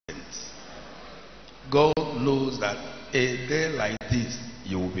God knows that a day like this,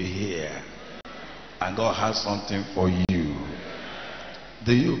 you will be here. And God has something for you.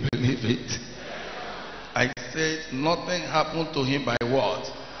 Do you believe it? I said nothing happened to him by what?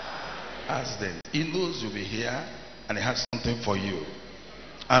 Accident. He knows you'll be here and he has something for you.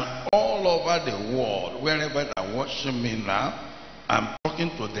 And all over the world, wherever they're watching me now, I'm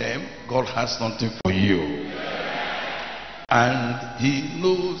talking to them, God has something for you. And he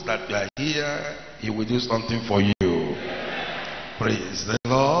knows that you are here, he will do something for you. Praise the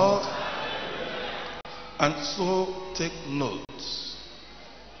Lord. And so take notes.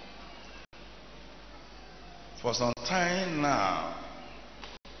 For some time now,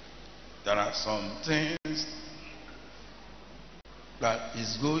 there are some things that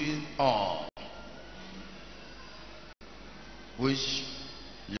is going on which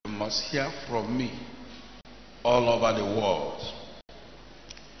you must hear from me all over the world,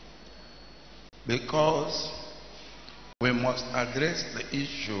 because we must address the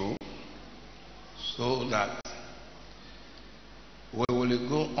issue so that we will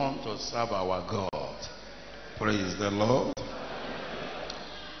go on to serve our God. Praise the Lord.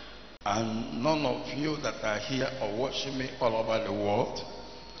 And none of you that are here or watching me all over the world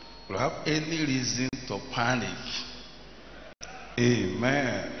will have any reason to panic.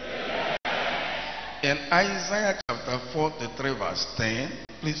 Amen. In Isaiah chapter 43 verse 10,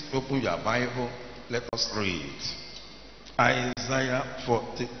 please open your Bible. Let us read. Isaiah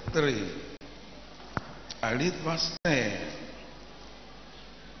 43. I read verse 10.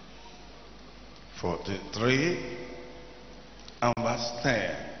 43 and verse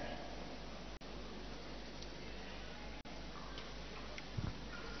 10.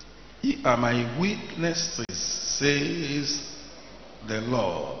 Ye are my witnesses, says the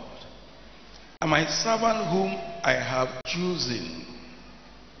Lord, and my servant whom I have chosen,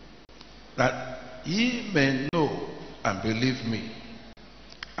 that ye may know and believe me,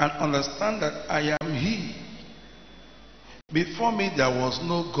 and understand that I am he. Before me there was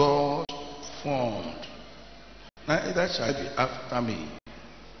no God formed, neither shall be after me.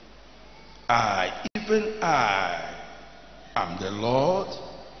 I, even I, am the Lord,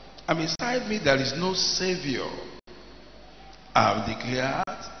 and beside me there is no Savior. I have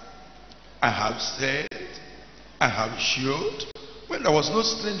declared, I have said, I have showed, when there was no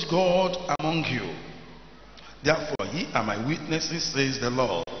strange God among you. Therefore ye are my witnesses, says the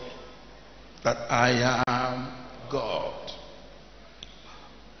Lord, that I am God.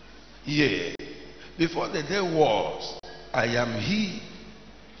 Yea, before the day was, I am he,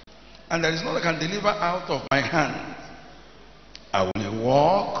 and there is none that can deliver out of my hand. I will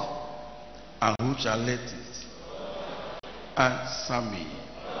walk, and who shall let it? Answer me.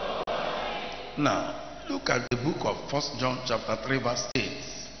 Now, look at the book of 1 John chapter 3 verse 8.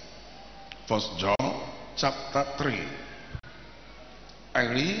 1 John chapter 3. I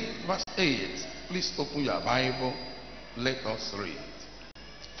read verse 8. Please open your Bible. Let us read.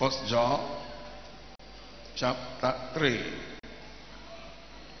 1 John chapter 3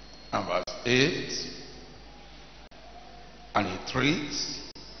 and verse 8. And it reads,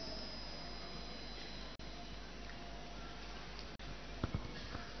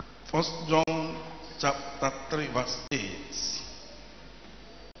 First John chapter 3 verse 8.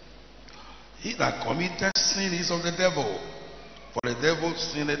 He that committeth sin is of the devil, for the devil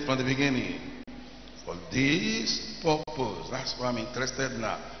sinned from the beginning. For this purpose, that's why I'm interested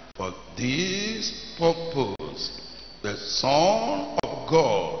now. For this purpose, the Son of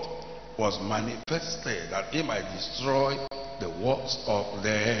God was manifested, that he might destroy the works of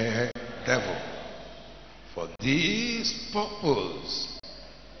the devil. For this purpose,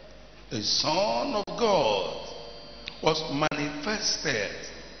 the Son of God was manifested,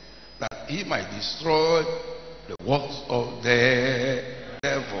 that he might destroy the works of the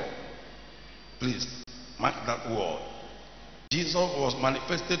devil. Please mark that word. Jesus was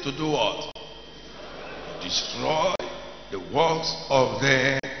manifested to do what? To destroy the works of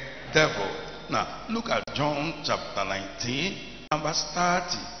the devil. Now, look at John chapter 19 and verse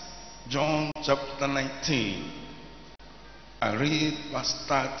 30. John chapter 19. And read verse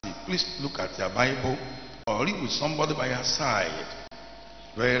 30. Please look at your Bible or read with somebody by your side.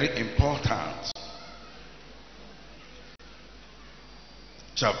 Very important.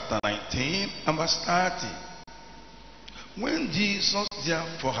 Chapter 19 and verse 30. When Jesus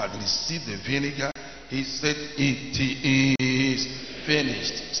therefore had received the vinegar, he said, it is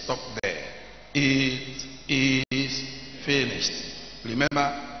finished. Stop there. It is finished.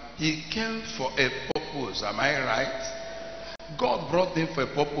 Remember, he came for a purpose. Am I right? God brought him for a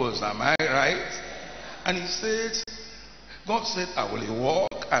purpose. Am I right? And he said, God said, I will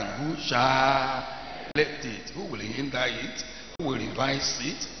walk, and who shall neglect it? Who will hinder it? Who will revise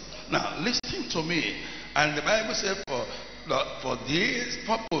it? Now, listen to me. And the Bible said, for this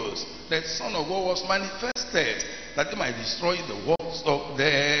purpose, the Son of God was manifested, that he might destroy the works of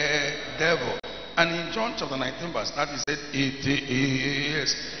the devil. And in John chapter 19, verse 30, he said, it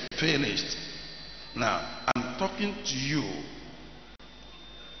is finished. Now, I'm talking to you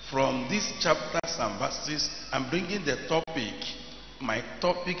from these chapters and verses. I'm bringing the topic. My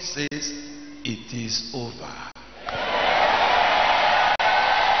topic says, it is over.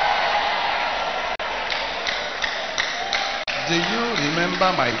 Do you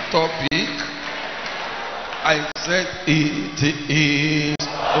remember my topic? I said, it is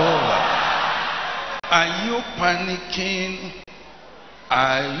over. Are you panicking?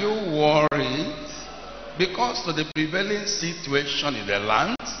 Are you worried? Because of the prevailing situation in the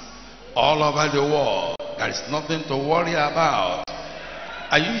land, all over the world, there is nothing to worry about.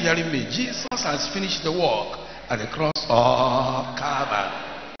 Are you hearing me? Jesus has finished the work at the cross of Calvary.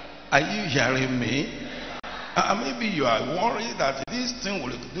 Are you hearing me? Maybe you are worried that this thing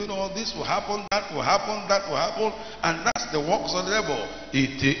will do, this will happen, that will happen, that will happen, and that's the works of the devil.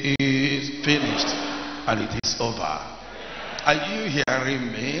 It is finished and it is over. Are you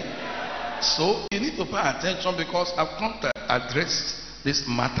hearing me? So you need to pay attention, because I've come to address this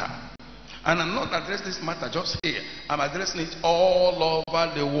matter. And I'm not addressing this matter just here. I'm addressing it all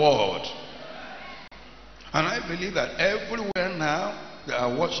over the world. And I believe that everywhere now they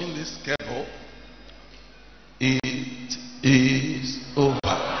are watching this cable, it is over.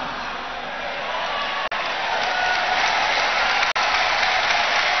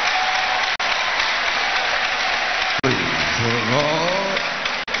 Praise the Lord.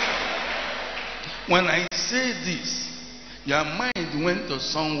 When I say this, your mind went to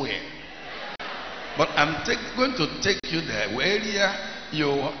somewhere. But I'm going to take you there where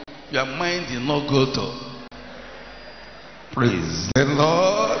your mind did not go to. Praise the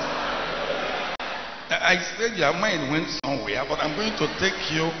Lord. I said your mind went somewhere, but I'm going to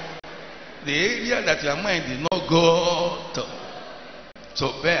take you the area that your mind did not go to.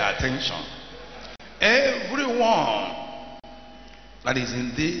 So pay attention. Everyone that is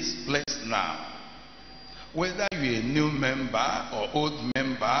in this place now, whether you're a new member or old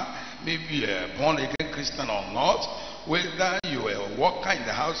member, maybe you're a born again Christian or not, whether you're a worker in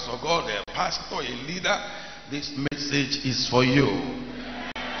the house of God, a pastor, a leader, this message is for you.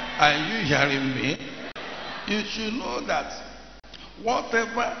 Are you hearing me? You should know that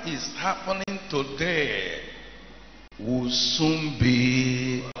whatever is happening today will soon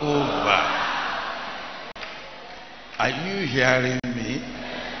be over. Are you hearing me?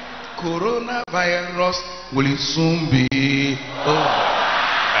 Coronavirus will soon be over.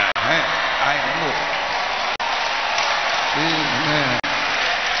 I know. Amen.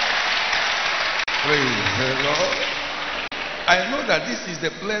 Praise the Lord. I know that this is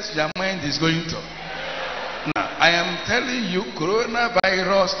the place your mind is going to. Now, I am telling you,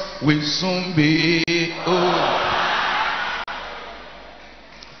 coronavirus will soon be over.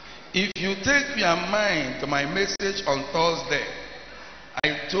 If you take your mind to my message on Thursday,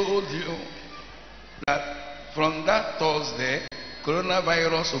 I told you that from that Thursday,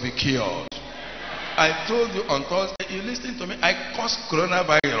 coronavirus will be cured. I told you on Thursday, you listen to me, I caused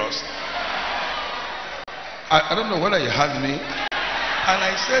coronavirus. I don't know whether you heard me. And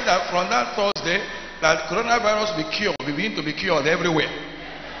I said that from that Thursday, that coronavirus will be cured, will begin to be cured everywhere.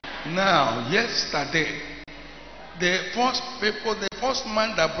 Now, yesterday, the first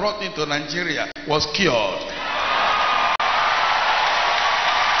man that brought into Nigeria was cured.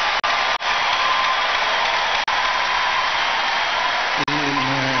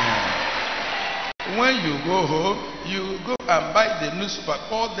 When you go home, you go and buy the newspaper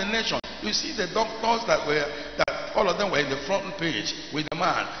called The Nation. You see the doctors that all of them were in the front page with the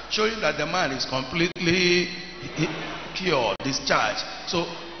man, showing that the man is completely cured, discharged. So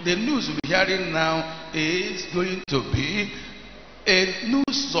the news we'll be hearing now is going to be a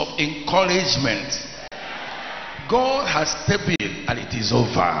news of encouragement. God has stepped in and it is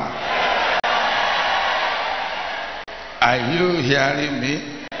over. Are you hearing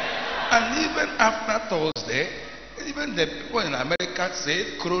me? And even after Thursday, even the people in America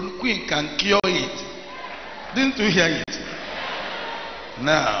said chloroquine can cure it. Didn't you hear it?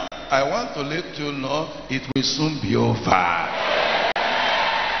 Now, I want to let you know it will soon be over.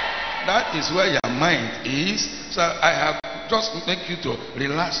 That is where your mind is. So I have just make you to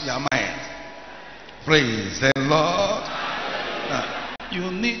relax your mind. Praise the Lord. Now, you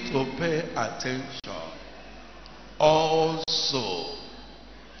need to pay attention. Also,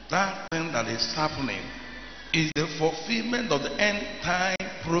 that thing that is happening is the fulfillment of the end time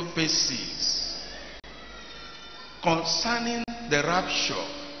prophecies. concerning the rapture,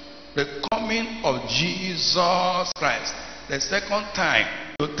 the coming of Jesus Christ, the second time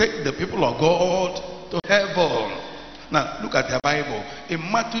to take the people of God to heaven. Now look at the Bible in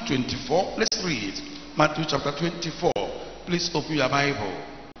Matthew 24. Let's read Matthew chapter 24. Please open your Bible.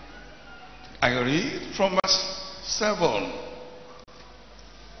 I read from verse 7.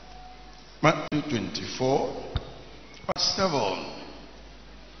 Matthew 24 verse 7.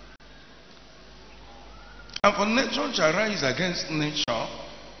 And for nation shall rise against nation,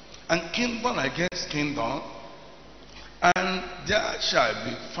 and kingdom against kingdom, and there shall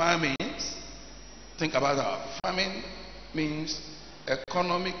be famines. Think about that. Famine means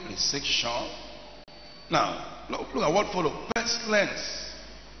economic recession. Now, look at what follows. Pestilence.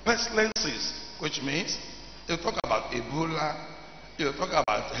 Pestilences, which means you talk about Ebola, you talk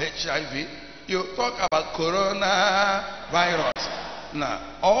about HIV, you talk about coronavirus. Now,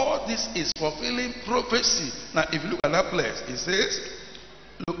 all this is fulfilling prophecy. Now, if you look at that place, it says,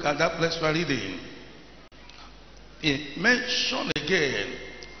 look at that place we're reading. It mentioned again,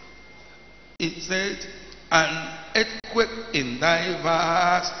 it said, an earthquake in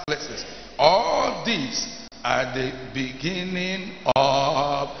diverse places. All these are the beginning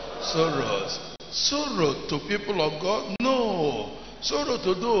of sorrows. Sorrow to people of God? No. Sorrow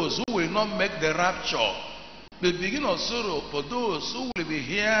to those who will not make the rapture. The beginning of sorrow for those who will be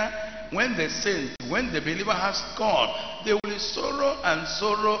here when the saint, when the believer has gone. They will sorrow and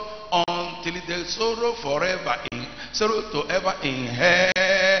sorrow until they sorrow forever, sorrow to ever in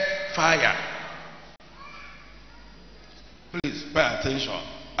hell fire. Please pay attention.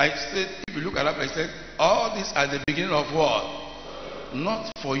 I said, if you look at that, I said, all these are the beginning of what?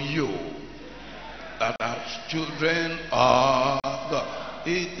 Not for you that are children of God.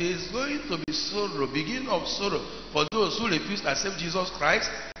 It is going to be sorrow, beginning of sorrow for those who refuse to accept Jesus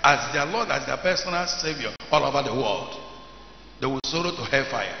Christ as their Lord, as their personal Savior all over the world. They will sorrow to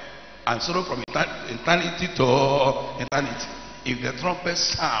hellfire and sorrow from eternity to eternity if the trumpet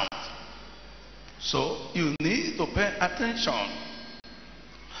sounds. So you need to pay attention.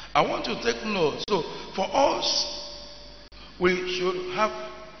 I want you to take note. So for us, we should have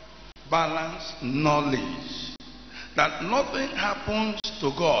balanced knowledge that nothing happens to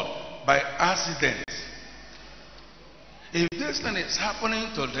God by accident. If this thing is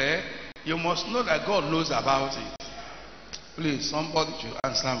happening today, you must know that God knows about it. Please, somebody should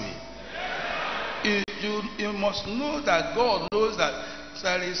answer me. You must know that God knows that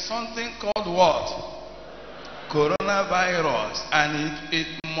there is something called what? Coronavirus, and it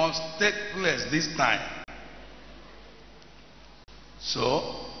must take place this time.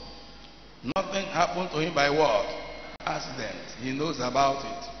 So, nothing happened to him by what? Accident. He knows about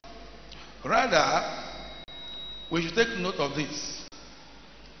it. Rather, we should take note of this.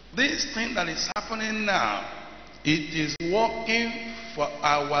 This thing that is happening now, it is working for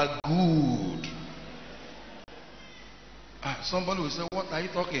our good. Somebody will say, what are you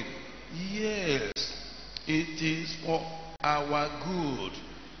talking? Yes, it is for our good.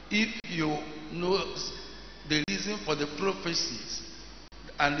 If you know the reason for the prophecies,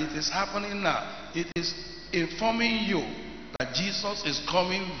 and it is happening now, it is informing you that Jesus is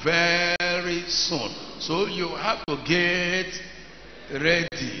coming very soon. So you have to get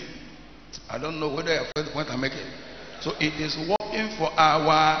ready. I don't know whether you've heard the point I'm making. So it is working for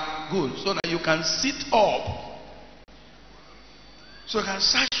our good, so that you can sit up, so you can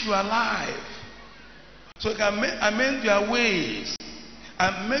search your life, so you can amend your ways,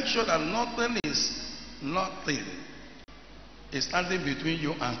 and make sure that nothing is standing between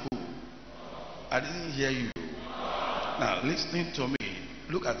you and who? I didn't hear you. Now listening to me,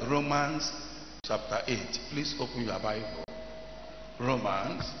 look at Romans chapter 8. Please open your Bible.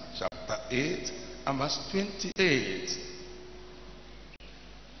 Romans chapter 8 and verse 28.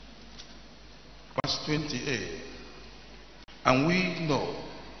 Verse 28. And we know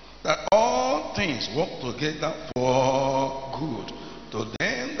that all things work together for good to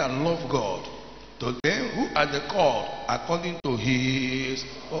them that love God, to them who are the called according to his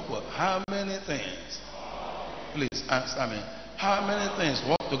purpose. How many things? Please answer me. How many things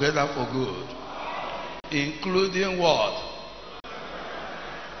work together for good? Including what?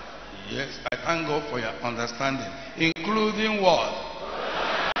 Yes, I thank God for your understanding. Including what?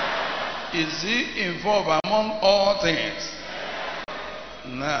 Is he involved among all things?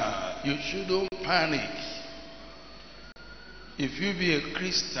 Now, you shouldn't panic. If you be a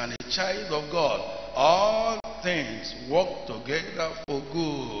Christian, a child of God, all things work together for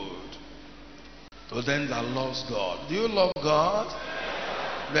good to them that loves God. Do you love God?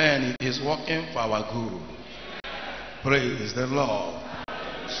 Then it is working for our good. Praise the Lord.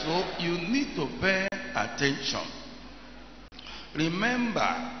 So you need to pay attention.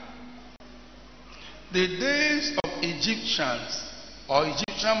 Remember, the days of Egyptians or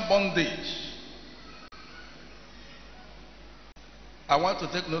Egyptian bondage. I want to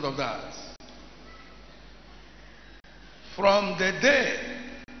take note of that. From the day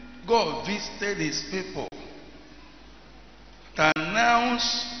God visited his people to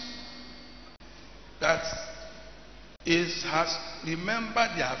announce that he has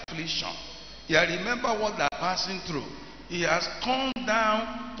remembered their affliction. He has remembered what they are passing through. He has come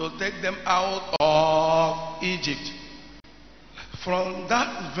down to take them out of Egypt. From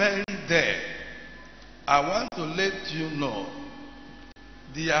that very day, I want to let you know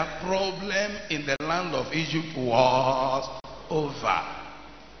their problem in the land of Egypt was over.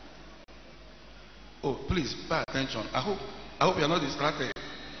 Oh, please pay attention. I hope you are not distracted.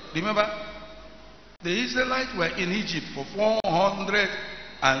 Remember, the Israelites were in Egypt for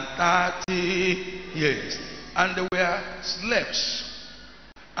 430 years, and they were slaves,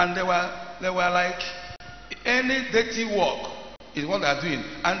 and they were like any dirty work is what they are doing,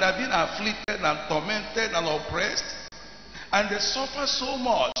 and they have been afflicted and tormented and oppressed, and they suffer so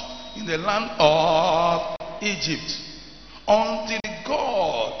much in the land of Egypt until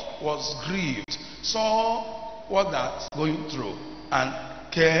God was grieved, saw what that's going through, and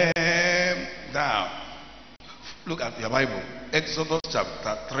came down. Look at your Bible. Exodus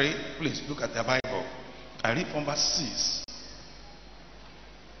chapter 3. Please look at your Bible. I read from verse 6.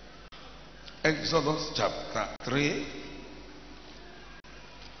 Exodus chapter 3,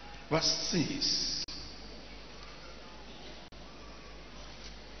 verse 6.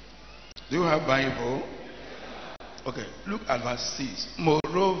 Do you have Bible? Okay, look at verse 6.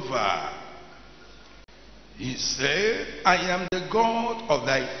 Moreover, he said, I am the God of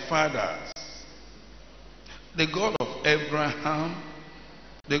thy fathers, the God of Abraham,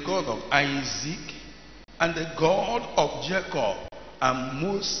 the God of Isaac, and the God of Jacob. And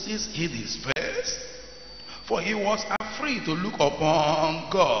Moses hid his face, for he was afraid to look upon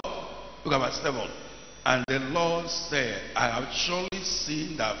God. Look at verse 7. And the Lord said, I have surely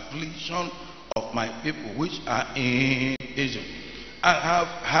seen the affliction of my people which are in Egypt. I have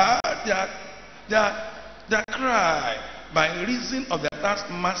heard their cry by reason of their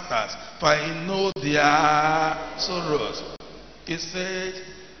taskmasters, for I know their sorrows. He said,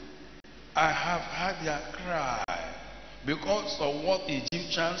 I have heard their cry because of what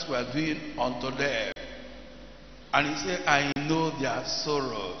Egyptians were doing unto them. And he said, I know their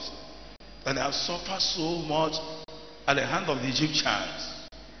sorrows, that they have suffered so much at the hand of the Egyptians.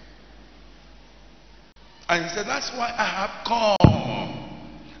 And he said, that's why I have come.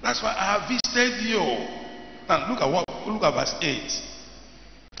 That's why I have visited you. Now look at verse 8.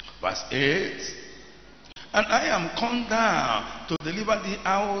 Verse 8. And I am come down to deliver thee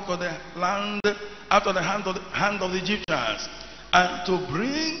out of the land, out of the hand of the Egyptians, and to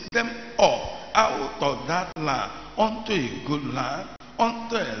bring them up out of that land unto a good land,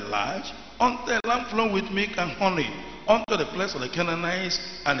 unto a land flowing with milk and honey, unto the place of the Canaanites,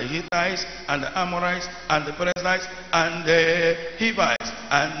 and the Hittites, and the Amorites, and the Perizzites, and the Hivites,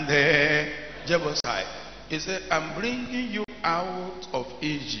 and the Jebusites. He said, I'm bringing you out of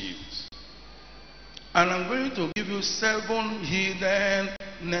Egypt, and I'm going to give you 7 hidden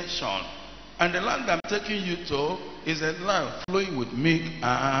nations. And the land I'm taking you to is a land flowing with milk and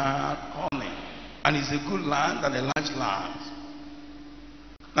honey. And it's a good land and a large land.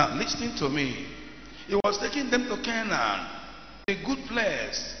 Now listen to me. He was taking them to Canaan, a good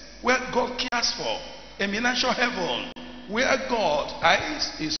place where God cares for, a miniature heaven, where God's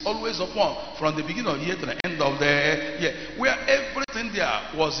eyes is always upon from the beginning of the year to the end of the year, where everything there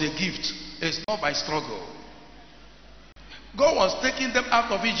was a gift. It's not by struggle. God was taking them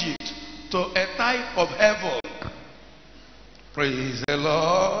out of Egypt to a type of heaven. Praise the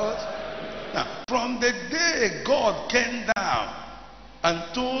Lord. Now, from the day God came down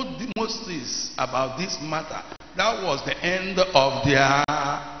and told Moses about this matter, that was the end of their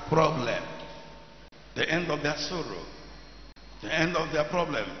problem, the end of their sorrow, the end of their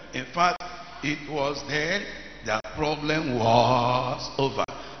problem. In fact, it was then their problem was over.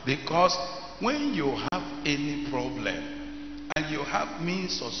 Because when you have any problem and you have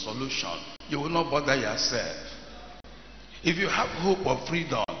means of solution, you will not bother yourself. If you have hope of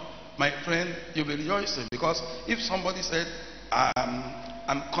freedom, my friend, you'll be rejoicing. Because if somebody said,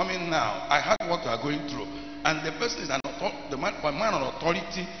 I'm coming now, I heard what you are going through, and the person is a man of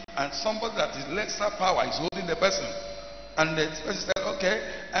authority, and somebody that is lesser power is holding the person, and the person said, okay,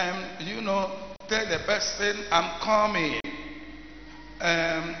 tell the person I'm coming.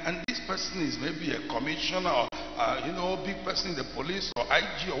 And this person is maybe a commissioner or big person, the police or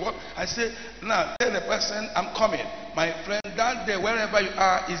IG or what. I say, now tell the person I'm coming. My friend, that day, wherever you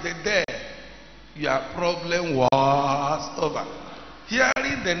are, is the day your problem was over.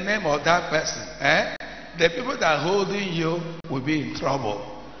 Hearing the name of that person, the people that are holding you will be in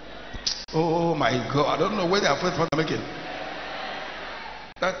trouble. Oh my God, I don't know where they are afraid for making.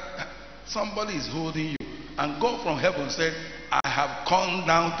 That somebody is holding you, and God from heaven said, I have come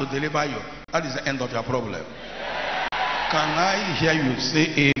down to deliver you. That is the end of your problem. Can I hear you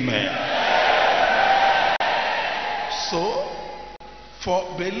say amen? So,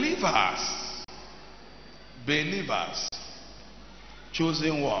 for believers,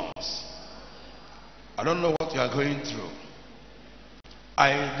 chosen ones, I don't know what you are going through.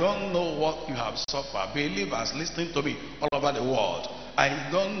 I don't know what you have suffered. Believers listening to me all over the world, I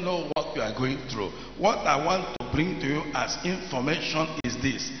don't know what you are going through. What I want to bring to you as information is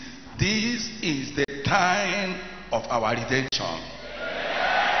this. This is the time of our redemption.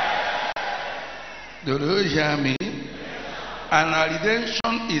 Do you hear me? And our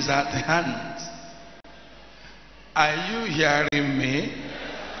redemption is at hand. Are you hearing me?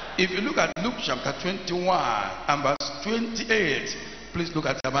 If you look at Luke chapter 21 and verse 28, please look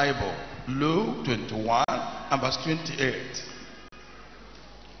at the Bible. Luke 21 and verse 28.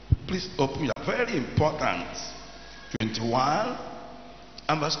 Please open your very important 21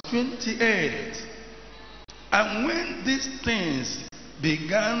 and verse 28. And when these things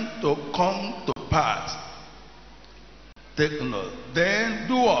began to come to pass, take note, then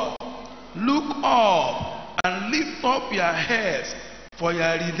do what? Look up and lift up your heads, for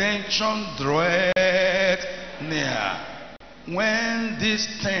your redemption draweth near. When these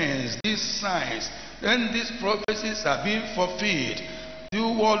things, these signs, then these prophecies are being fulfilled, do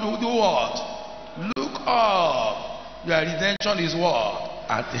what? Look up. Your redemption is what?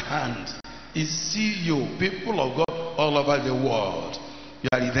 At the hand. Is see you, people of God all over the world.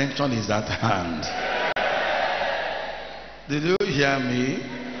 Your redemption is at hand. Did you hear me?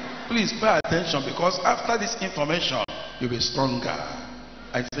 Please pay attention, because after this information, you'll be stronger.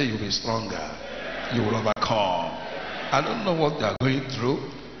 I say you'll be stronger. You will overcome. I don't know what they are going through.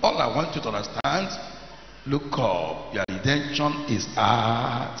 All I want you to understand, look up. Your redemption is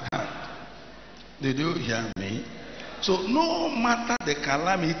at hand. Did you hear me? So no matter the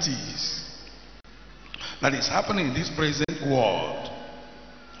calamities that is happening in this present world,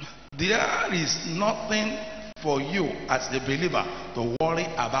 there is nothing for you as a believer to worry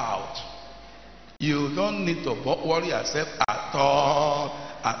about. You don't need to worry yourself at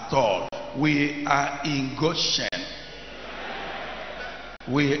all. We are in Goshen.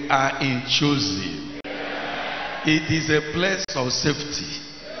 We are in choosing. It is a place of safety.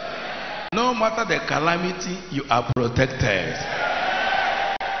 No matter the calamity, you are protected.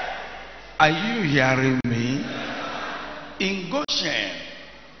 Are you hearing me? In Goshen,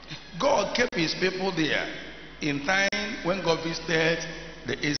 God kept his people there in time when God visited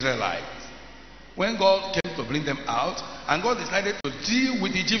the Israelites. When God came to bring them out, and God decided to deal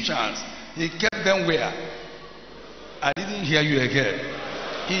with the Egyptians, he kept them where? I didn't hear you again.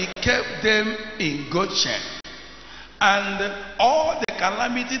 He kept them in Goshen. And all the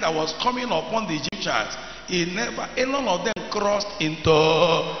calamity that was coming upon the Egyptians, none of them crossed into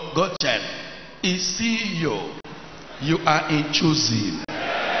Goshen. He see you. You are in choosing.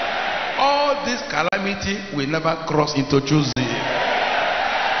 All this calamity will never cross into choosing.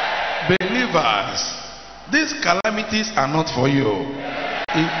 Believers, these calamities are not for you.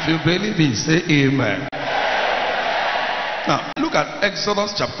 If you believe it, say amen. Now, look at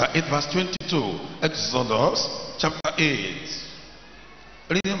Exodus chapter 8 verse 22. Exodus chapter 8.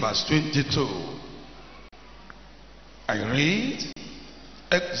 Reading verse 22. I read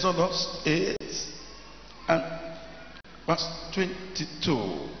Exodus 8 and verse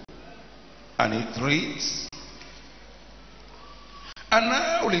 22. And it reads, and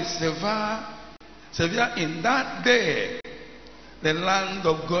I will sever in that day the land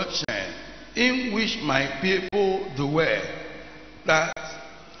of Goshen, in which my people dwell, that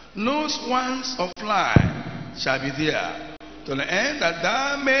no swans of fly shall be there, to the end that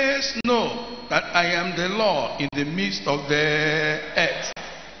thou mayest know that I am the Lord in the midst of the earth.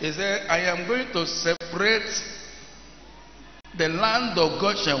 He said, I am going to separate the land of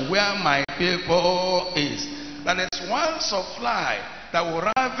Goshen where my people is. That the swans of fly that will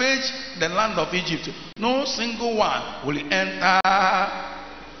ravage the land of Egypt, no single one will enter.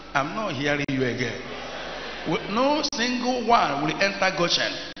 I'm not hearing you again. No single one will enter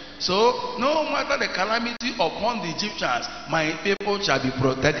Goshen. So no matter the calamity upon the Egyptians, my people shall be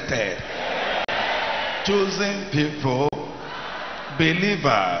protected. Chosen people,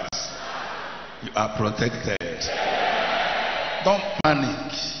 believers, You are protected. Don't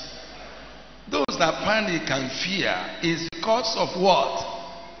panic. Those that panic and fear is because of what?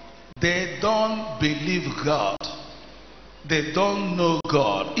 They don't believe God. They don't know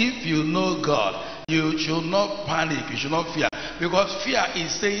God. If you know God, you should not panic. You should not fear. Because fear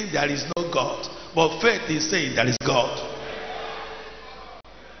is saying there is no God. But faith is saying there is God.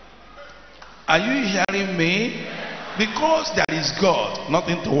 Are you hearing me? Because there is God,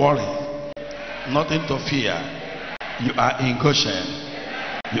 nothing to worry, nothing to fear. You are in Goshen.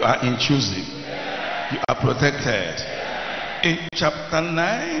 You are in choosing. You are protected. In chapter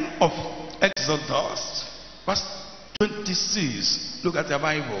 9 of Exodus, verse 26, look at your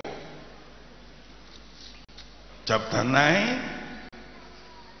Bible. Chapter 9.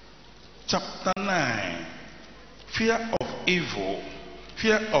 Chapter 9. Fear of evil,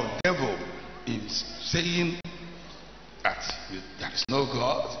 fear of devil is saying that there is no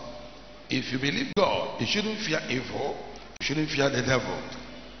God. If you believe God, you shouldn't fear evil, you shouldn't fear the devil.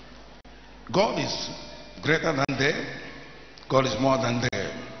 God is greater than them. God is more than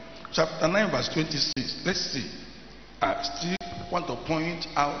them. Chapter 9 verse 26. Let's see. I still want to point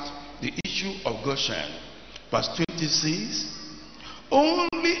out the issue of Goshen. Verse 26.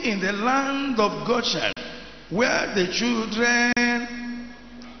 Only in the land of Goshen, where the children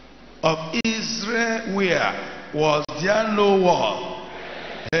of Israel were, was there no war.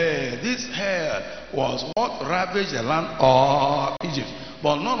 Hey, this hell was what ravaged the land of Egypt.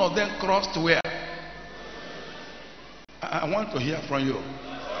 But none of them crossed where? I want to hear from you.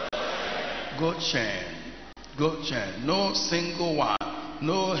 Goshen. Goshen. No single one.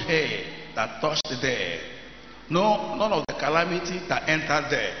 No hair that touched there. No, none of the calamity that entered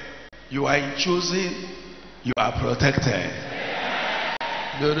there. You are in choosing. You are protected.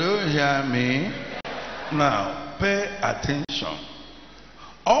 Do you hear me? Now, pay attention.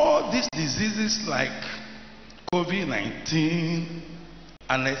 All these diseases like COVID-19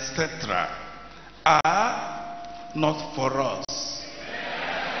 and etc. are not for us.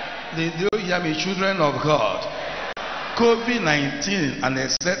 Did you hear me, children of God? COVID-19 and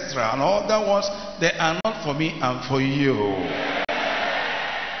etc. and other ones, they are not for me and for you.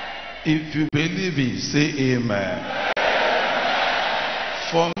 If you believe it, say amen.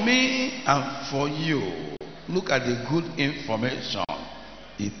 For me and for you, look at the good information.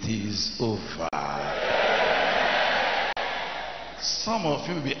 It is over. Some of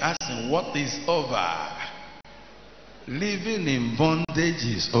you will be asking, what is over? Living in bondage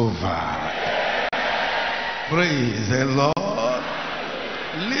is over. Praise the Lord.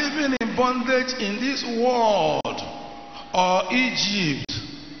 Living in bondage in this world or Egypt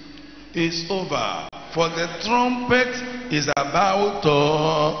is over. For the trumpet is about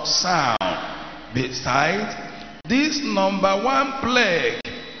to sound. Besides, this number one plague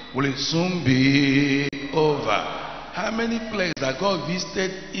will soon be over. How many plagues that God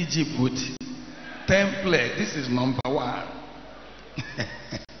visited Egypt with? 10 plagues. This is number one.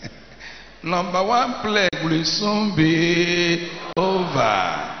 Number one plague will soon be over.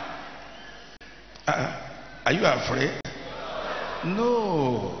 Are you afraid?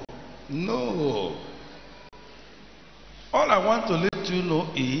 No. No. All I want to let you know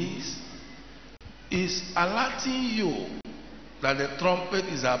is alerting you that the trumpet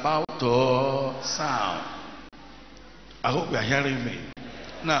is about to sound. I hope you are hearing me.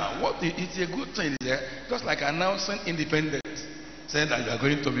 Now, it's a good thing there, just like announcing independence, saying that you are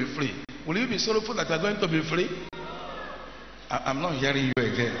going to be free. Will you be sorrowful that you are going to be free? I'm not hearing you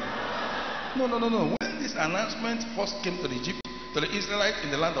again. No. When this announcement first came to the Israelites in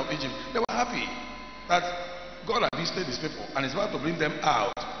the land of Egypt, they were happy that God had visited his people and is about to bring them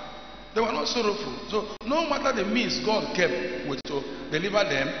out. They were not sorrowful. So no matter the means God kept with to deliver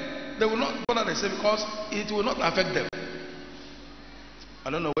them, they will not bother themselves because it will not affect them. I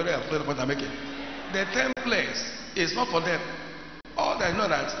don't know whether I have cleared the point I'm making. The 10 plagues is not for them. All they know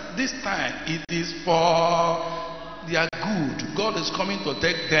that this time it is for their good. God is coming to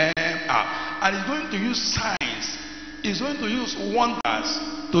take them out. And he's going to use signs. He's going to use wonders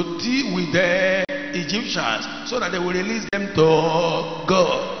to deal with the Egyptians so that they will release them to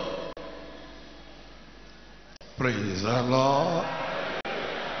God. Praise the Lord.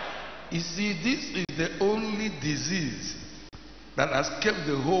 You see, this is the only disease that has kept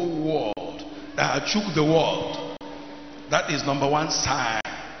the whole world, that has shook the world. That is number one sign.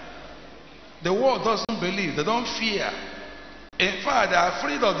 The world doesn't believe, they don't fear. In fact, they are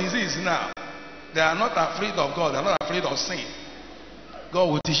afraid of disease now. They are not afraid of God, they are not afraid of sin. God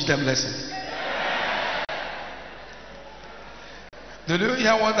will teach them lessons. Do you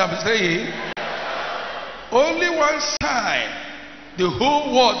hear what I'm saying? Only one sign. The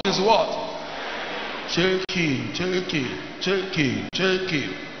whole world is what? Shaking, shaking, shaking,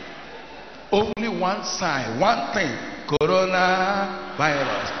 shaking. Only one sign, one thing.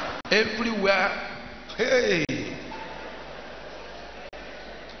 Coronavirus. Everywhere. Hey.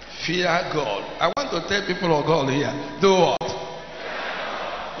 Fear God. I want to tell people of God here. Do what?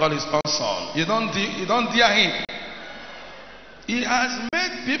 God is awesome. You don't dare him. He has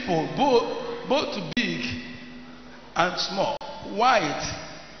made people both big and small, white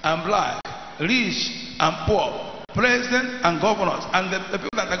and black, rich and poor, president and governors, and the people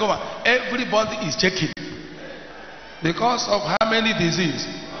that are governed. Everybody is checking because of how many diseases.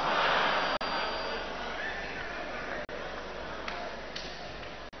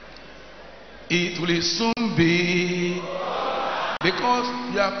 It will soon be, because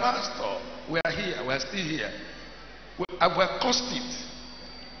your pastor, we are here, we are still here. We have caused it.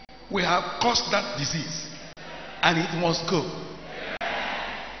 We have caused that disease, and it must go.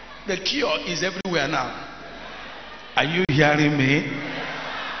 The cure is everywhere now. Are you hearing me?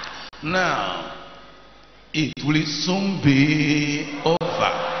 Now, it will soon be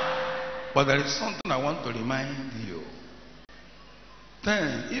over. But there is something I want to remind you.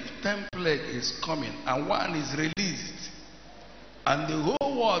 Then, if 10 plague is coming and one is released, and the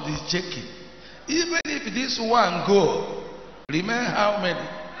whole world is checking, even if this one go, remain how many?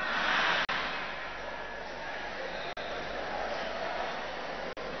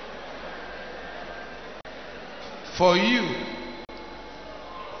 For you,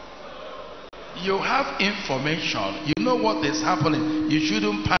 you have information, you know what is happening, you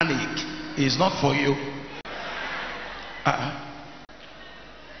shouldn't panic. It's not for you.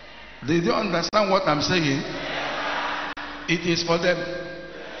 Did you understand what I'm saying? It is for them.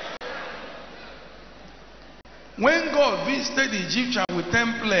 When God visited the Egyptians with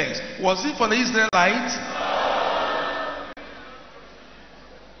 10 plagues, was it for the Israelites?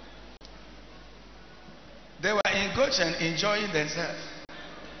 They were in Goshen enjoying themselves.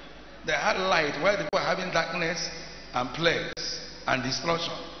 They had light where they were having darkness and plagues and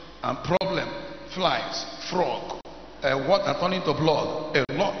destruction and problem, flies, frog, water turning to blood, a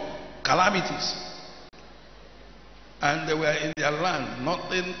lot, calamities. And they were in their land.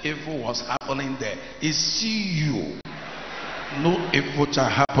 Nothing evil was happening there. It's see you. No evil shall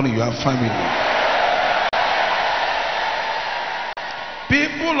happen in your family.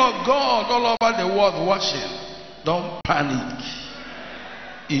 People of God all over the world watching, don't panic.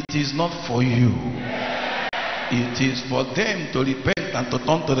 It is not for you. It is for them to repent and to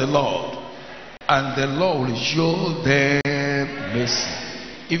turn to the Lord. And the Lord will show them mercy.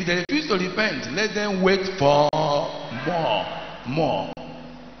 If they refuse to repent, let them wait for more.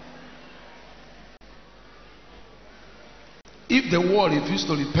 If the world refuses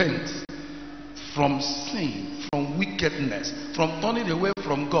to repent from sin, from wickedness, from turning away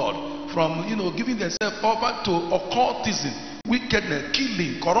from God, from giving themselves over to occultism, wickedness,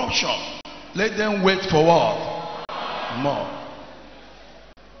 killing, corruption, let them wait for what? More.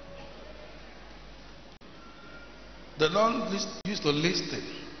 The Lord used to listen.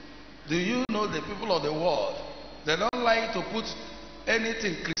 Do you know the people of the world? They don't like to put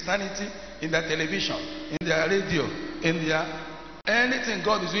anything Christianity in their television, in their radio, in their anything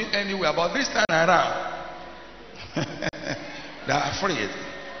God is doing anywhere. But this time around, they are afraid.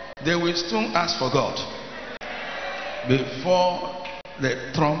 They will soon ask for God before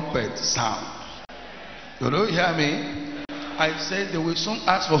the trumpet sound. You don't hear me? I said they will soon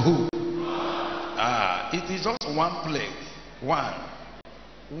ask for who? It is just one plague.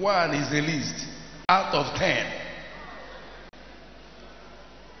 One is released out of 10.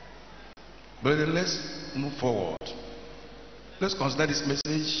 But then let's move forward. Let's consider this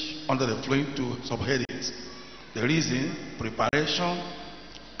message under the following two subheadings: the reason, preparation,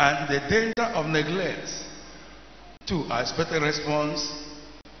 and the danger of neglect. 2. Our expected response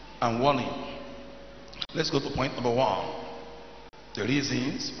and warning. Let's go to point number 1. The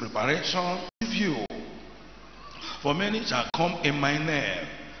reasons, preparation, review. For many shall come in my name,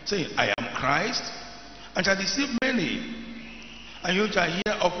 saying, I am Christ, and shall deceive many. And you shall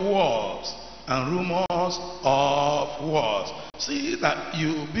hear of wars and rumors of wars. See that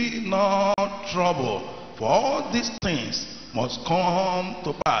you be not troubled, for all these things must come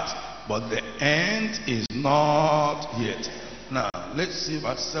to pass, but the end is not yet. Now, let's see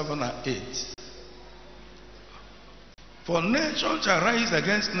verse 7 and 8. For nation shall rise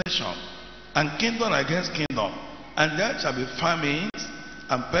against nation, and kingdom against kingdom, and there shall be famines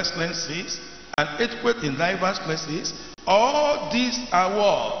and pestilences and earthquakes in diverse places. All these are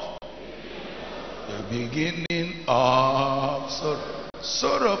what? The beginning of sorrow.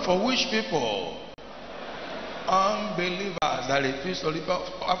 Sorrow for which people? Unbelievers that refuse to live.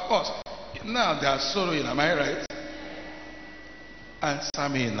 Of course, Now they are sorrowing, am I right? Answer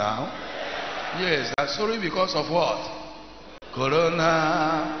me now. Yes, they are sorrowing because of what?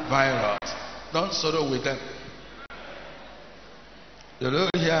 Coronavirus. Don't sorrow with them. You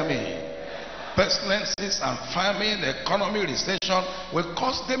don't hear me? Pestilences and famine, economic recession will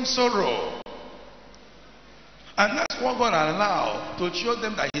cause them sorrow. And that's what God allowed to show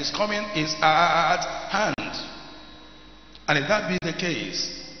them that His coming is at hand. And if that be the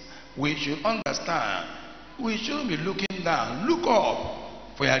case, we should understand, we shouldn't be looking down. Look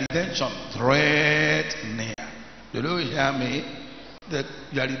up, for your redemption threat near. You don't hear me?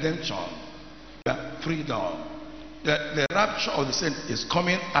 Your redemption, your freedom, the rapture of the saint is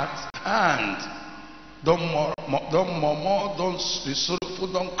coming at hand. Don't murmur, don't be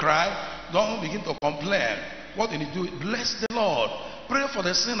sorrowful, don't cry, don't begin to complain. What you need to do, bless the Lord. Pray for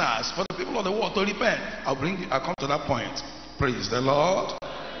the sinners, for the people of the world to repent. I'll come to that point. Praise the Lord.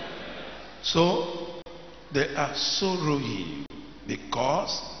 So they are sorrowing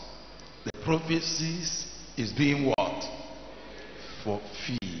because the prophecies is being what?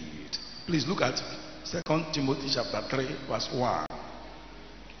 Fulfilled. Please look at 2 Timothy chapter 3 verse 1.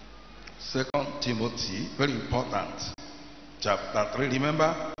 2 Timothy, very important. Chapter 3.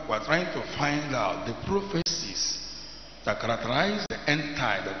 Remember, we're trying to find out the prophecies that characterize the end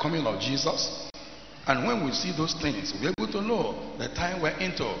time, the coming of Jesus. And when we see those things, we'll be able to know the time we're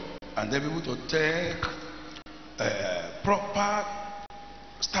into, and then be able to take proper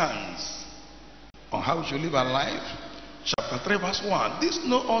stance on how we should live our life. Chapter 3 verse 1. This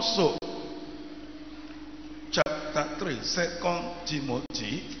know also. Chapter 3, 2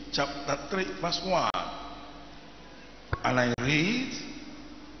 Timothy chapter 3 verse 1. And I read,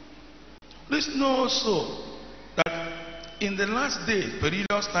 this know also that in the last days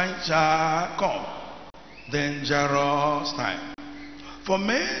perilous time shall come, dangerous time. For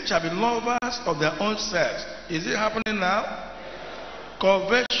men shall be lovers of their own selves. Is it happening now?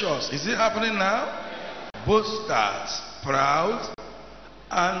 Covetous. Is it happening now? Boasters, proud,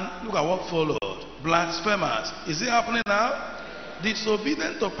 and look at what followed. Blasphemers. Is it happening now?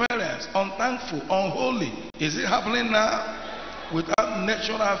 Disobedient to parents, unthankful, unholy. Is it happening now? Without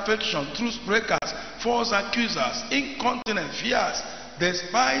natural affection, truth breakers, false accusers, incontinent, fierce,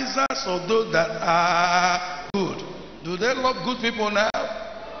 despisers of those that are good. Do they love good people now?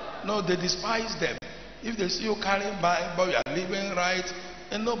 No, they despise them. If they see you carrying Bible, you are living right,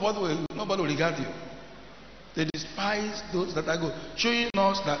 and nobody will regard you. They despise those that are good, showing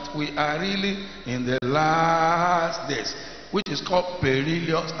us that we are really in the last days, which is called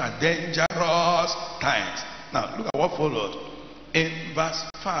perilous and dangerous times. Now, look at what followed. In verse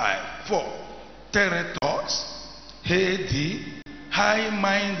 5, 4, traitors, heady,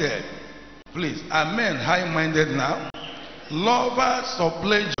 high-minded. Please, are men high-minded now? Lovers of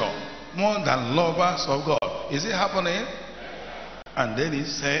pleasure more than lovers of God. Is it happening? And then he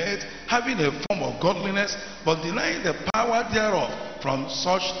said, having a form of godliness, but denying the power thereof, from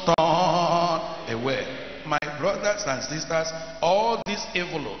such turn away. My brothers and sisters, all this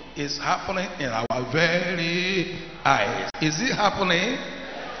evil is happening in our very eyes. Is it happening?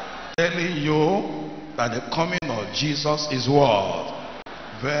 Telling you that the coming of Jesus is what?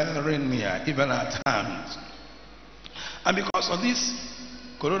 Very near, even at hand. And because of this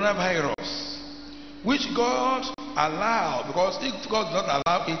coronavirus, which God allowed, because if God does not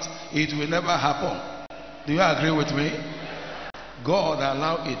allow it, it will never happen. Do you agree with me? God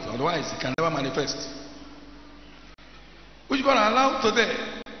allowed it, otherwise it can never manifest. Which God allowed today,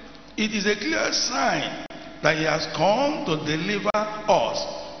 it is a clear sign that He has come to deliver us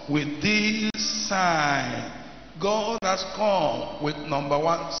with this sign. God has come with number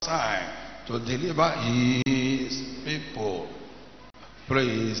one sign to deliver His people.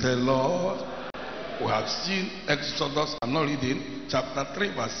 Praise the Lord. We have seen Exodus, I'm not reading, chapter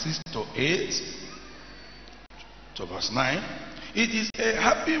 3 verse 6 to 8 to verse 9. It is a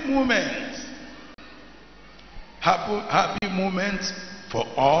happy moment. Happy moment for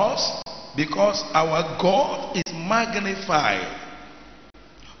us, because our God is magnified.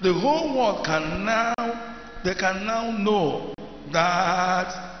 The whole world can now know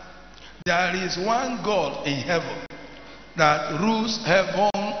that there is one God in heaven that rules heaven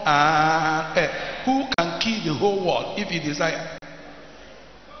and earth. Who can kill the whole world if he desires?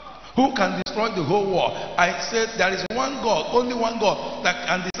 Who can destroy the whole world? I said there is one God, only one God, that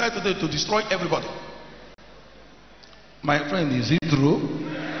can decide today to destroy everybody. My friend, is it true?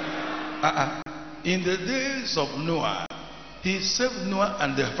 In the days of Noah, he saved Noah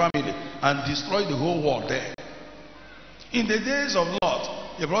and their family and destroyed the whole world there. In the days of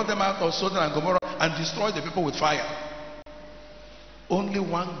Lot, he brought them out of Sodom and Gomorrah and destroyed the people with fire. Only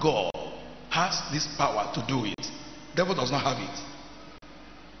one God has this power to do it. Devil does not have it.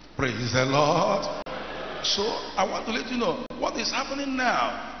 Praise the Lord. So I want to let you know what is happening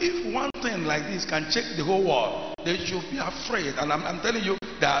now. If one thing like this can check the whole world, they should be afraid. And I'm telling you,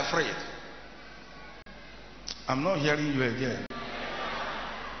 they are afraid. I'm not hearing you again.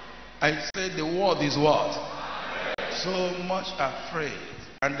 I said the world is what? So much afraid.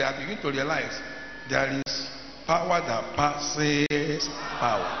 And they are beginning to realize there is power that passes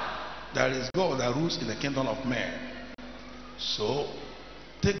power. There is God that rules in the kingdom of men. So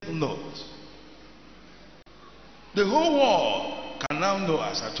take note. The whole world can now know,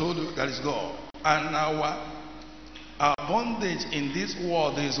 as I told you, that is God. And our bondage in this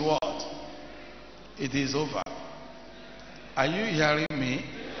world is what? It is over. Are you hearing me?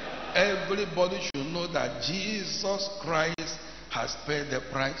 Everybody should know that Jesus Christ has paid the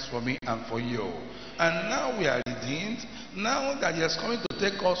price for me and for you. And now we are redeemed. Now that he is coming to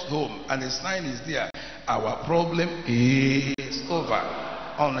take us home and the sign is there, our problem is over.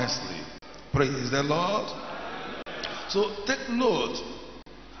 Honestly. Praise the Lord. So take note.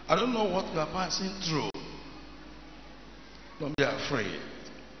 I don't know what you are passing through. Don't be afraid.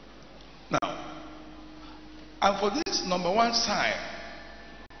 Now, and for this number one sign,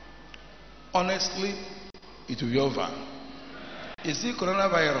 honestly, it will be over. You see,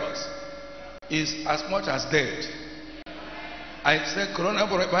 coronavirus is as much as dead. I said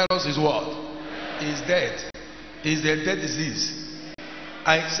coronavirus is what? Is dead. Is a dead disease.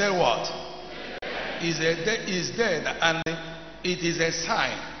 I said what? Is dead, and it is a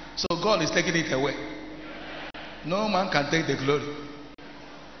sign. So God is taking it away. No man can take the glory.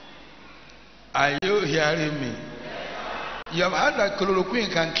 Are you hearing me? You have heard that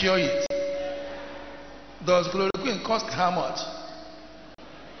chloroquine can cure it. Does chloroquine cost how much?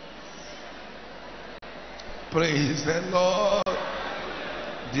 Praise the Lord.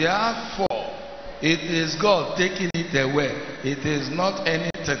 Therefore, it is God taking it away. It is not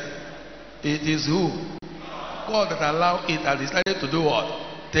anything. It is who? God that allowed it and decided to do what?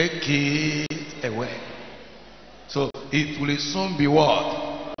 Take it away. So it will soon be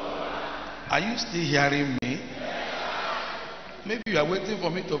what? Are you still hearing me? Maybe you are waiting for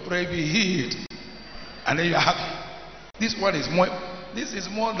me to pray, be healed. And then you are happy. This one is more. This is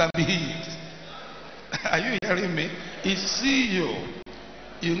more than be healed. Are you hearing me? It's see you.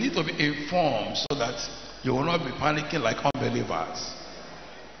 You need to be informed so that you will not be panicking like unbelievers.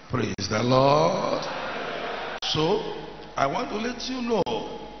 Praise the Lord. So, I want to let you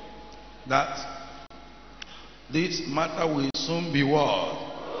know that this matter will soon be what?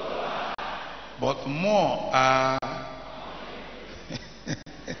 But more are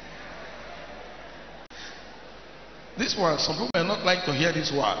this one, some people may not like to hear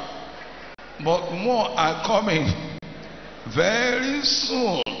this one, but more are coming very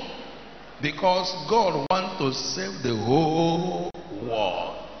soon, because God wants to save the whole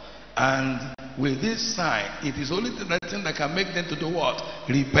world. And with this sign, it is only the thing that can make them to do what?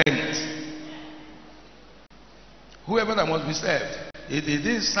 Repent. Whoever that must be saved, it is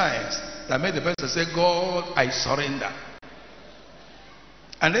these signs that make the person say, God, I surrender.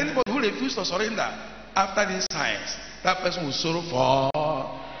 And anybody who refuses to surrender after these signs, that person will sorrow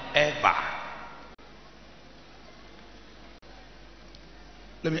forever.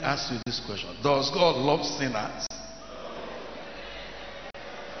 Let me ask you this question. Does God love sinners?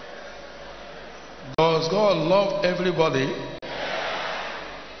 Does God love everybody?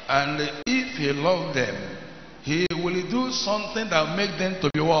 And if he loves them, he will do something that will make them to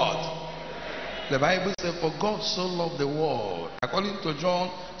be what? The Bible says, for God so loved the world, according to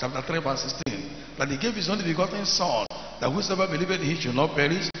John chapter 3 verse 16, that he gave his only begotten son, that whosoever believeth in him should not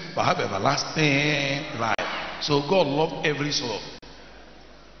perish, but have everlasting life. So God loved every soul.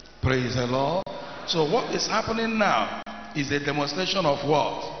 Praise the Lord. So what is happening now is a demonstration of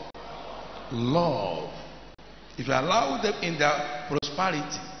what? Love. If you allow them in their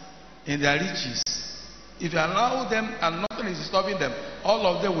prosperity, in their riches, if you allow them and nothing is stopping them, all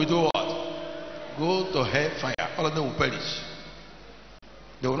of them will do what? Go to hellfire. All of them will perish.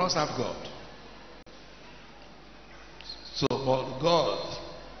 They will not serve God. So, but God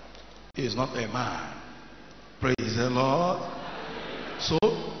is not a man. Praise the Lord. So,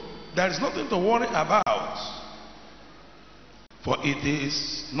 there is nothing to worry about. For it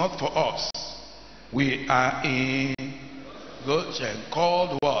is not for us. We are in Goshen,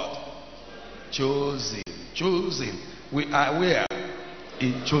 called what? Chosen. Chosen. We are where?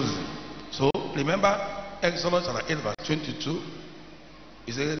 In chosen. So remember Exodus chapter 8 verse 22.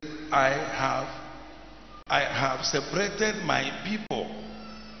 He said, I have separated my people,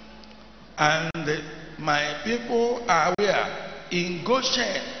 and my people are where? In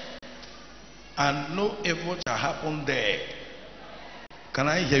Goshen. and no evil shall happen there. Can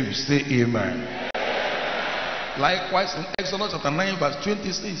I hear you say amen? Likewise, in Exodus chapter 9, verse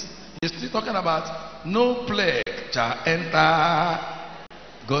 26, he's still talking about no plague shall enter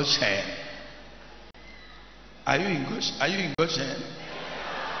Goshen. Are you in Goshen? Are you in Goshen?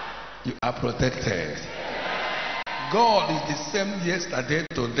 You are protected. God is the same yesterday,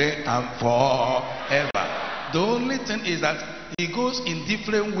 today, and forever. The only thing is that he goes in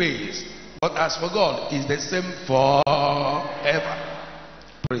different ways. But as for God, he's the same forever.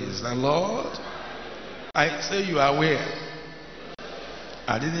 Praise the Lord. I say you are aware.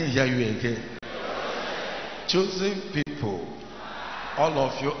 I didn't hear you again. Chosen people, all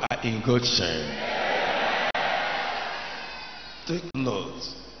of you are in Goshen. Take note.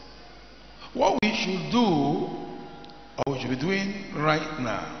 What we should do, or we should be doing right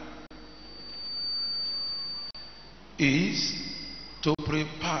now, is to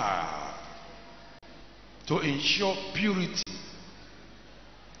prepare, to ensure purity,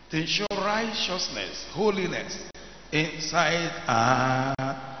 to ensure righteousness, holiness, inside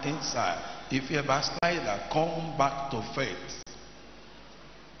and inside. If you're a backslider, come back to faith.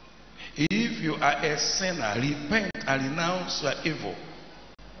 If you are a sinner, repent and renounce your evil.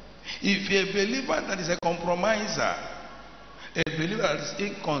 If you're a believer that is a compromiser, a believer that is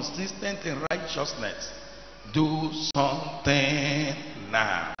inconsistent in righteousness, do something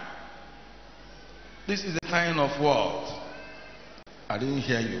now. This is the kind of what? I didn't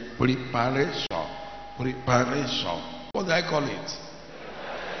hear you. Preparation. Preparation. What do I call it?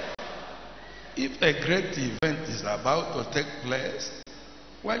 If a great event is about to take place,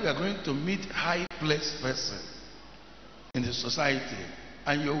 where you are going to meet high placed person in the society,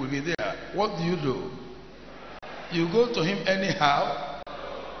 and you will be there, what do? You go to him anyhow?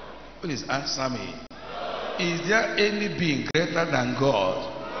 Please answer me. Is there any being greater than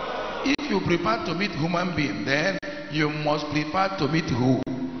God? If you prepare to meet human being, then you must prepare to meet who?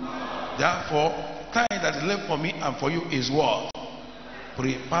 Therefore, time that is left for me and for you is what?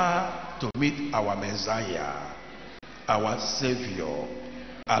 Prepare to meet our Messiah, our Savior,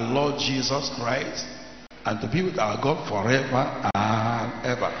 our Lord Jesus Christ, and to be with our God forever and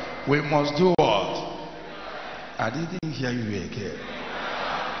ever. We must do what? I didn't hear you again.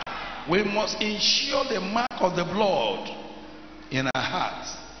 We must ensure the mark of the blood in our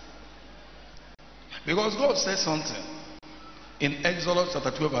hearts. Because God said something in Exodus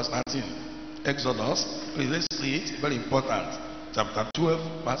chapter 12 verse 13. Exodus, please let's see it, very important. Chapter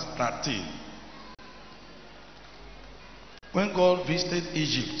 12 verse 13. When God visited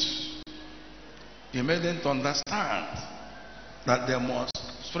Egypt, he made them to understand that they must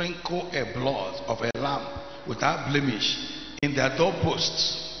sprinkle a blood of a lamb without blemish in their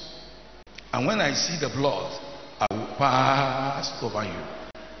doorposts. And when I see the blood, I will pass over you.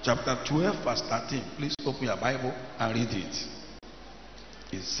 Chapter 12 verse 13. Please open your Bible and read it.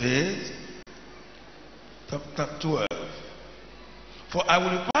 It says, chapter 12. For I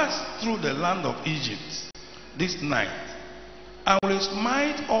will pass through the land of Egypt this night. I will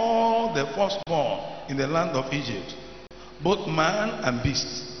smite all the firstborn in the land of Egypt, both man and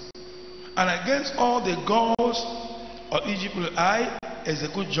beast. And against all the gods of Egypt will I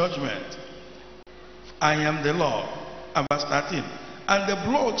execute judgment. I am the Lord. And verse 13. And the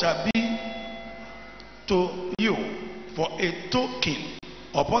blood shall be to you for a token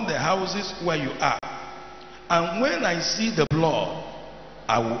upon the houses where you are. And when I see the blood,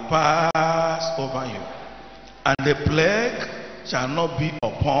 I will pass over you. And the plague shall not be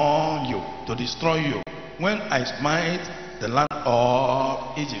upon you to destroy you when I smite the land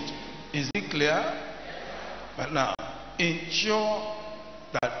of Egypt. Is it clear? But now, ensure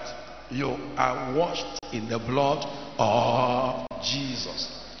that you are washed in the blood of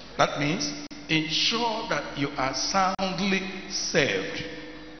Jesus. That means ensure that you are soundly saved.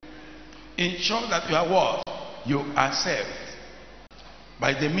 Ensure that you are what? You are saved.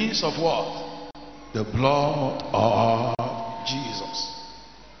 By the means of what? The blood of Jesus.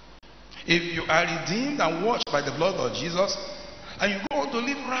 If you are redeemed and washed by the blood of Jesus, and you go to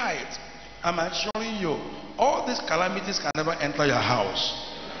live right, I'm assuring you, all these calamities can never enter your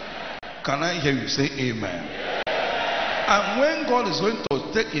house. Can I hear you say amen? And when God is going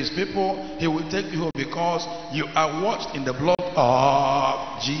to take his people, he will take you because you are washed in the blood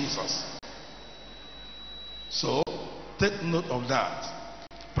of Jesus. So, take note of that.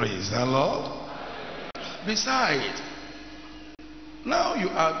 Praise the Lord. Besides, now you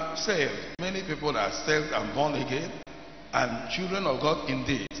are saved. Many people are saved and born again and children of God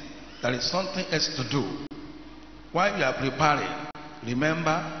indeed. There is something else to do. While you are preparing,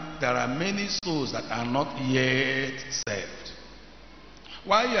 remember there are many souls that are not yet saved.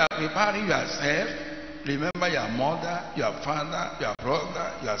 While you are preparing yourself, remember your mother, your father, your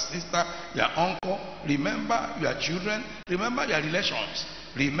brother, your sister, your uncle. Remember your children. Remember your relations.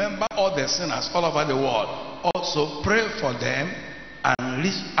 Remember all the sinners all over the world. Also pray for them and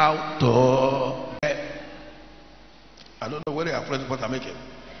reach out to them. I don't know whether you are afraid what I'm making.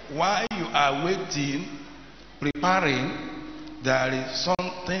 While you are waiting, preparing, there is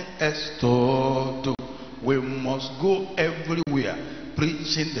something else to do. We must go everywhere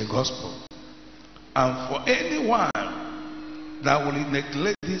preaching the gospel. And for anyone that will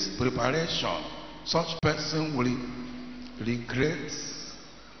neglect this preparation, such person will regret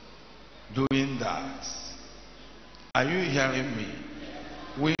doing that. Are you hearing me?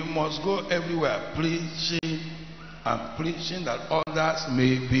 We must go everywhere preaching and preaching that others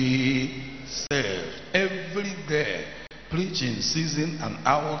may be saved. Every day, preaching season and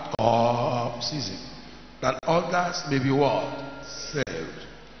out of season, that others may be what? Saved.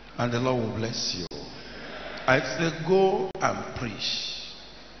 And the Lord will bless you. I say go and preach.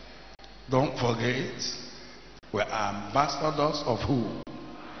 Don't forget, we are ambassadors of who?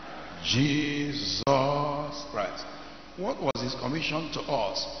 Jesus Christ. What was his commission to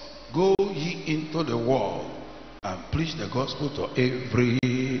us? Go ye into the world and preach the gospel to every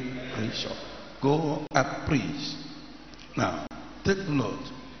creature. Go and preach. Now, take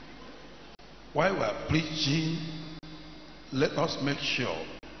note. While we are preaching, let us make sure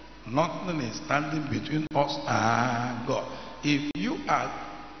nothing is standing between us and God. If you are,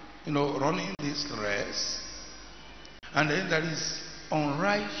 running this race, and then there is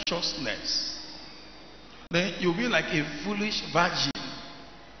unrighteousness, then you'll be like a foolish virgin.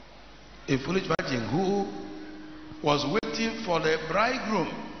 A foolish virgin who was waiting for the bridegroom,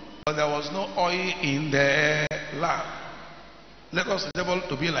 but there was no oil in the lamp. Let us endeavor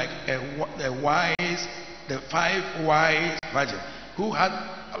to be like the 5 wise virgins who had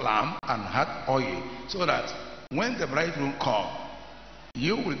a lamp and had oil, so that when the bridegroom comes,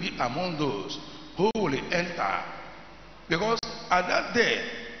 you will be among those who will enter. Because at that day,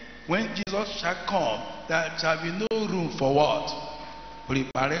 when Jesus shall come, there shall be no room for what?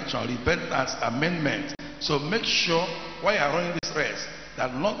 Preparation, repentance, amendment. So make sure while you are running this race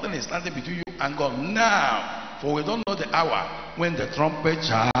that nothing is standing between you and God now, for we don't know the hour when the trumpet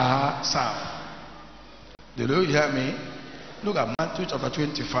shall sound. Did you hear me? Look at Matthew chapter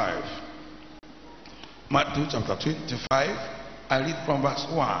 25. Matthew chapter 25. I read from verse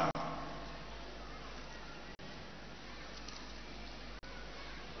 1.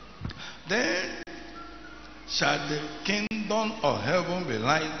 Then shall the kingdom of heaven be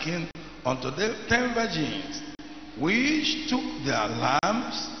likened unto the 10 virgins, which took their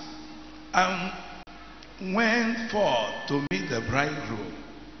lamps and went forth to meet the bridegroom.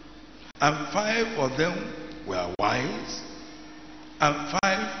 And 5 of them were wise, and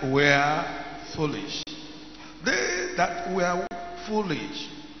 5 were foolish. They that were foolish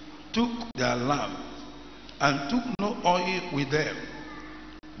took their lamps, and took no oil with them.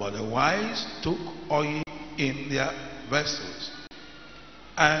 But the wise took oil in their vessels,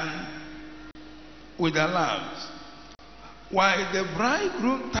 and with their lamps. While the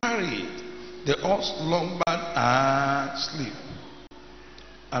bridegroom tarried, they all slumbered and sleep.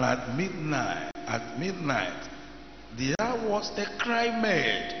 And at midnight, there was a cry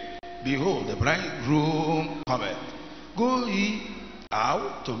made, Behold, the bridegroom cometh. Go ye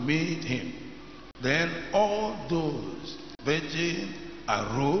out to meet him. Then all those virgins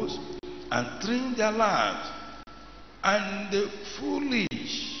arose and trimmed their lamps. And the foolish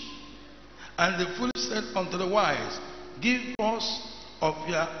said unto the wise, Give us of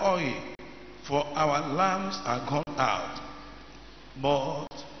your oil, for our lamps are gone out. But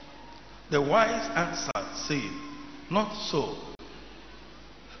the wise answered, saying, Not so,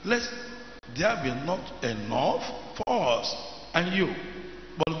 lest there be not enough for us and you.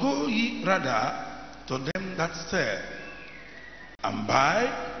 But go ye rather to them that sell, and buy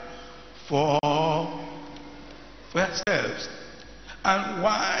for yourselves. And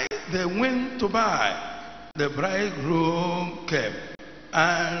while they went to buy, the bridegroom came,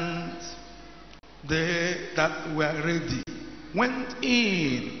 and they that were ready went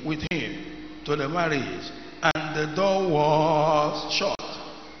in with him to the marriage, and the door was shut.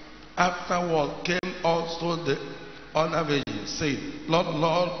 Afterward came also the other virgins, saying, Lord,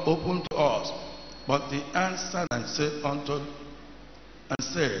 Lord, open to us. But he answered and said,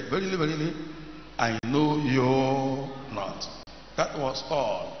 Verily, verily, I know you not. That was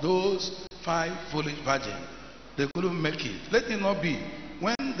all. Those 5 foolish virgins, they couldn't make it. Let it not be,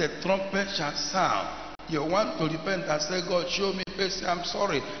 when the trumpet shall sound, you want to repent and say, God, show me mercy, I'm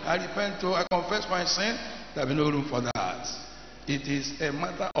sorry, I repent, I confess my sin. There will be no room for that. it is a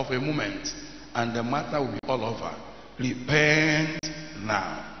matter of a moment, and the matter will be all over. Repent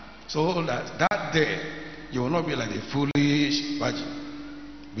now, so that that day you will not be like a foolish virgin.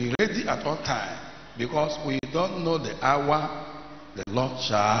 Be ready at all time, because we don't know the hour the Lord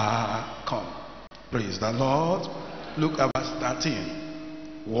shall come. Praise the Lord. Look at verse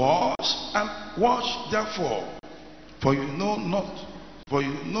 13. Watch therefore, for you know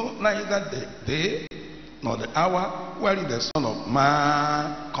neither the day nor the hour wherein the Son of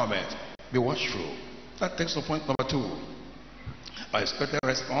Man cometh. Be watchful. That takes to point number 2. Our expected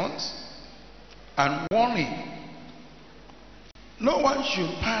response and warning. No one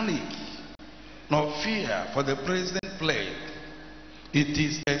should panic nor fear for the present plague. It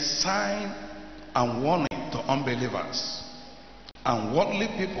is a sign and warning to unbelievers and worldly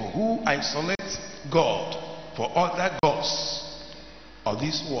people who isolate God for other gods of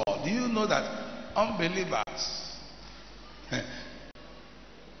this world. Do you know that unbelievers,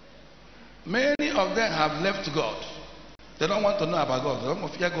 many of them have left God? They don't want to know about God. They don't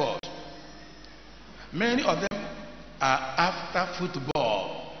want to fear God. Many of them are after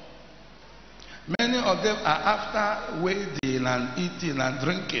football. Many of them are after wedding and eating and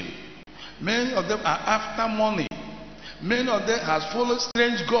drinking. Many of them are after money. Many of them have followed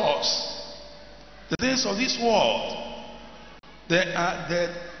strange gods, the things of this world. They are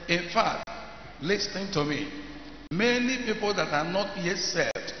dead. In fact, listen to me. Many people that are not yet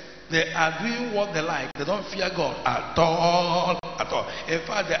saved, they are doing what they like. They don't fear God at all. At all. In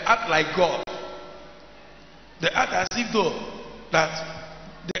fact, they act like God. They act as if though that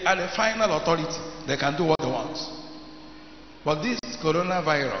they are the final authority. They can do what they want. But this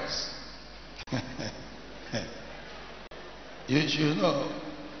coronavirus, you should know.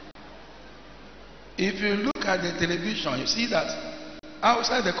 If you look at the television, you see that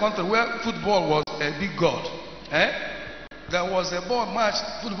outside the country where football was a big god, there was a ball match,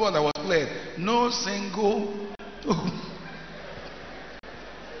 football that was played. No single.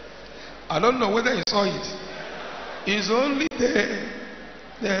 I don't know whether you saw it. It's only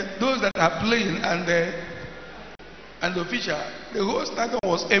those that are playing and the official. The whole stadium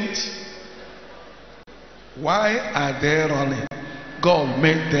was empty. Why are they running? God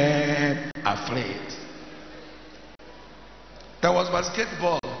made them afraid. There was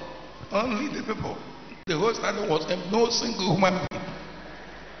basketball. Only the people. The whole stadium was empty. No single human being.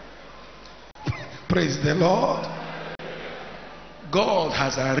 Praise the Lord. God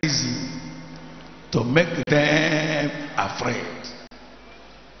has a reason to make them afraid.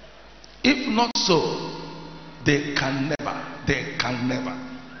 If not so, they can never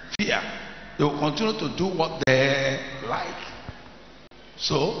fear. They will continue to do what they like.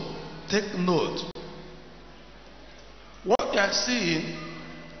 So, take note. What you are seeing,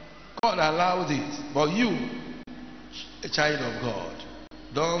 God allowed it. But you, a child of God,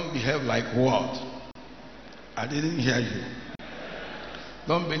 don't behave like what? I didn't hear you.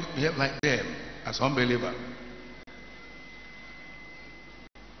 Don't behave like them as unbeliever.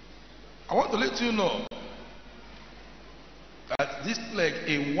 I want to let you know that this plague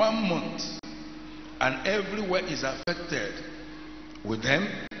in 1 month and everywhere is affected with them.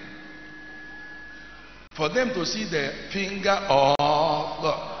 For them to see the finger of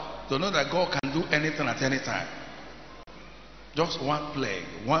God, to know that God can do anything at any time. Just one plague,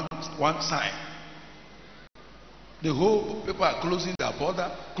 one sign. The whole people are closing their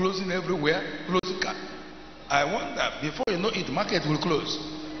border, closing everywhere, closing. I wonder, before you know it, market will close.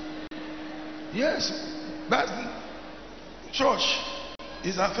 Yes, that's church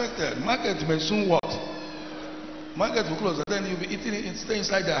is affected. Market may soon what? Market will close, and then you'll be eating it, stay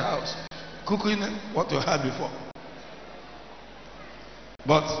inside the house, cooking what you had before.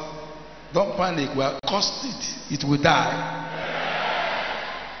 But don't panic. We have caused it. It will die.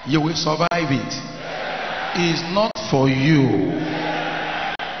 You will survive it. It's not for you.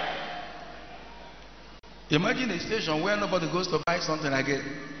 Imagine a station where nobody goes to buy something again.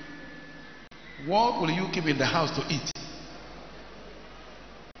 What will you keep in the house to eat?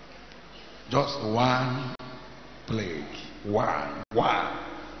 Just one plague. One.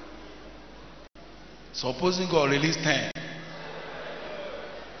 Supposing God released 10.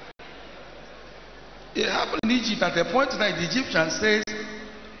 It happened in Egypt at a point that the Egyptian says,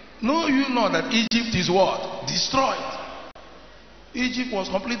 know you know that Egypt is what? Destroyed. Egypt was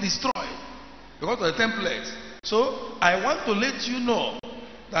completely destroyed because of the 10 plagues. So I want to let you know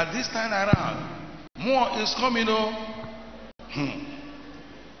that this time around, more is coming.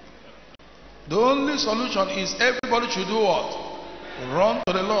 The only solution is everybody should do what? Run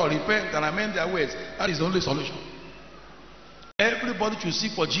to the Lord, repent and amend their ways. That is the only solution. Everybody should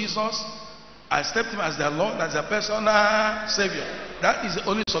seek for Jesus Accept him as their Lord, as their personal Savior. That is the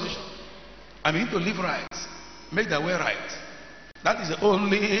only solution. I mean to live right. Make their way right. That is the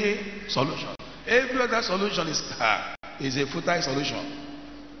only solution. Every other solution is a futile solution.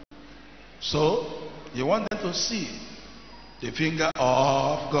 So, you want them to see the finger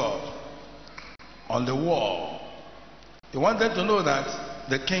of God on the wall. You want them to know that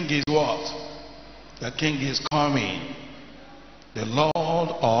the king is what? The king is coming. The Lord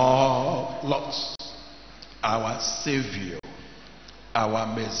of Lords. Our Savior. Our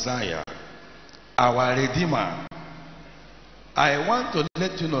Messiah. Our Redeemer. I want to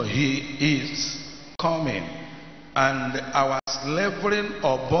let you know He is coming. And our slavery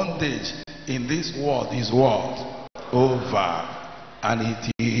or bondage in this world is what? Over. And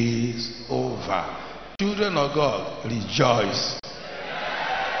it is over. Children of God, rejoice.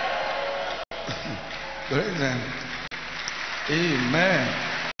 Amen.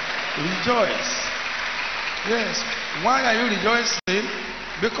 Rejoice. Yes. Why are you rejoicing?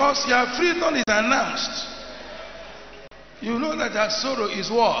 Because your freedom is announced. You know that your sorrow is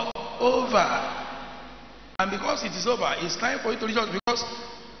what? Over. And because it is over, it's time for you to rejoice. Because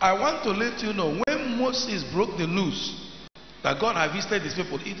I want to let you know, when Moses broke the news that God had visited his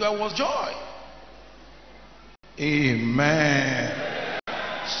people, it was joy. Amen.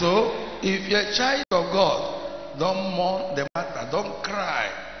 So, if you're a child of God, don't mourn the matter, don't cry,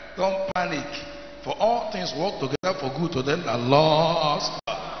 don't panic. For all things work together for good to them that love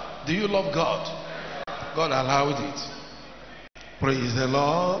God. Do you love God? God allowed it. Praise the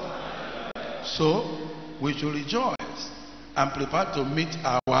Lord. So, we should rejoice and prepare to meet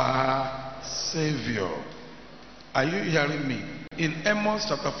our Savior. Are you hearing me? In Amos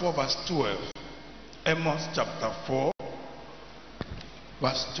chapter 4 verse 12. Amos chapter 4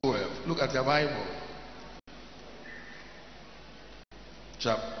 verse 12. Look at your Bible.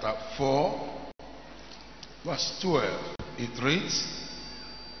 Chapter 4 verse 12. It reads,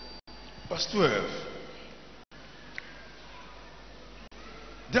 verse 12.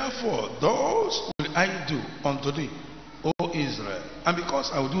 Therefore, those will I do unto thee, O Israel. And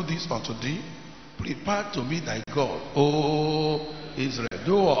because I will do this unto thee, prepare to meet thy God, O Israel.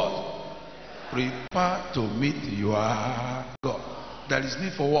 Do what? Prepare to meet your God. There is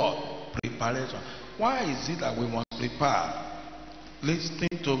need for what? Preparation. Why is it that we must prepare? Listen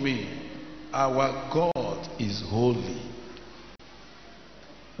to me. Our God is holy.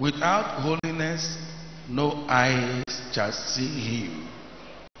 Without holiness, no eyes shall see him.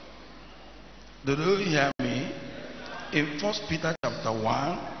 Do you hear me? In 1 Peter chapter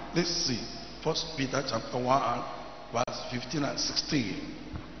 1, let's see. 1 Peter chapter 1, verse 15 and 16.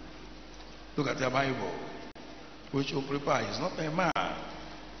 Look at your Bible. We should prepare. He's not a man.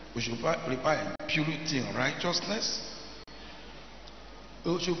 We should prepare in purity and righteousness.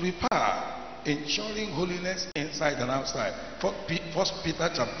 We should prepare ensuring holiness inside and outside. 1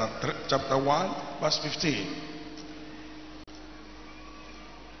 Peter chapter 1, verse 15.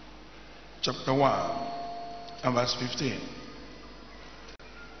 Chapter 1 and verse 15.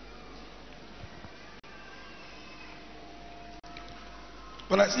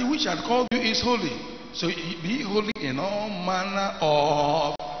 But I say, which hath called you is holy. So be holy in all manner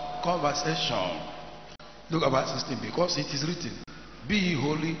of conversation. Look at verse 16. Because it is written, be ye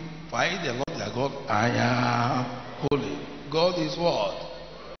holy, for I the Lord thy God, I am holy. God is what?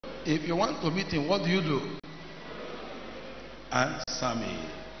 If you want to meet him, what do? Answer me.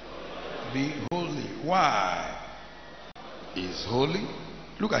 Be holy. Why? Is holy.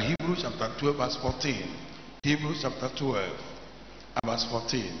 Look at Hebrews chapter 12 verse 14. Hebrews chapter 12 and verse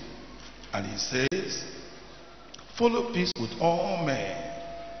 14. And he says, follow peace with all men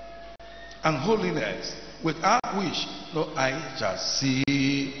and holiness, without which no eye shall see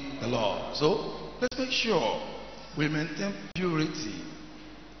the Lord. So let's make sure we maintain purity,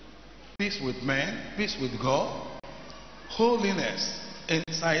 peace with men, peace with God, holiness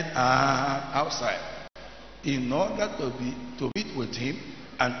inside and outside, in order to meet with him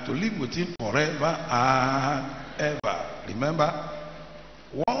and to live with him forever and ever. Remember,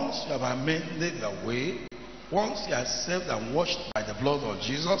 once you have amended your way, once you are saved and washed by the blood of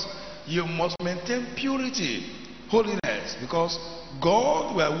Jesus, you must maintain purity, holiness, because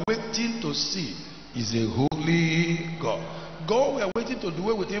God we are waiting to see is a holy God. God we are waiting to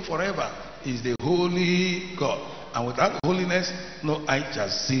dwell with him forever is the holy God. And without holiness, no eye shall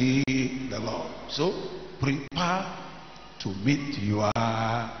see the Lord. So, prepare to meet your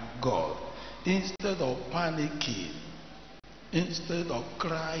God. Instead of panicking, instead of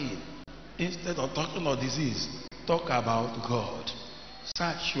crying, instead of talking of disease, talk about God.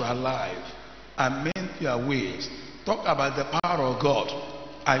 Search your life, amend your ways. Talk about the power of God.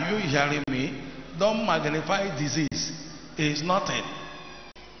 Are you hearing me? Don't magnify disease. It's nothing.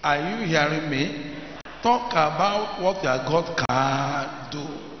 Are you hearing me? Talk about what your God can do.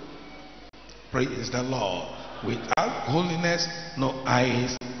 Praise the Lord. Without holiness, no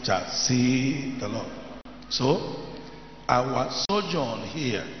eyes shall see the Lord. So, our sojourn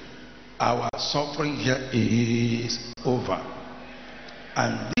here, our suffering here is over.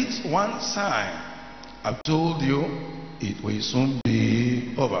 And this one sign, I've told you, it will soon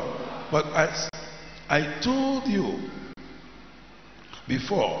be over. But as I told you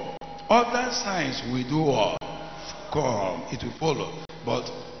before, other signs will do what? Come, it will follow. But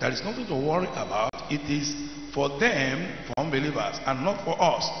there is nothing to worry about. It is for them, for unbelievers, and not for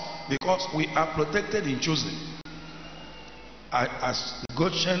us, because we are protected in choosing as the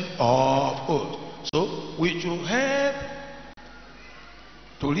Goshen of old. So we should help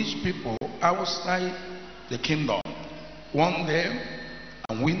to reach people outside the kingdom, warn them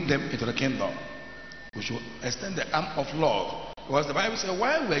and win them into the kingdom. We should extend the arm of love, because the Bible says,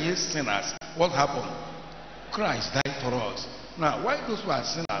 while we are sinners, what happened? Christ died for us. Now, why those who are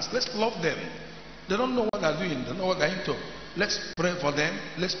sinners? Let's love them. They don't know what they're doing. They don't know what they're into. Let's pray for them.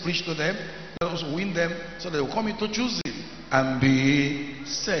 Let's preach to them. Let us win them so they will come into choosing and be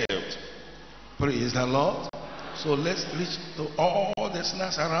saved. Praise the Lord. So let's reach to all the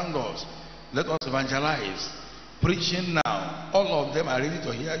sinners around us. Let us evangelize. Preaching now. All of them are ready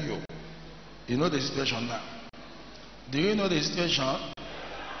to hear you. You know the situation now. Do you know the situation?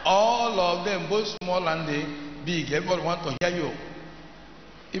 All of them, both small and big, everybody want to hear you.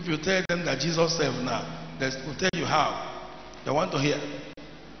 If you tell them that Jesus saved now, they will tell you how. They want to hear.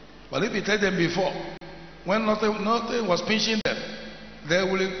 But if you tell them before, when nothing was pinching them,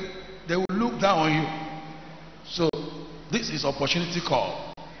 they will look down on you. So this is opportunity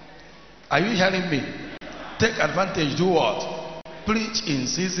call. Are you hearing me? Take advantage. Do what? Preach in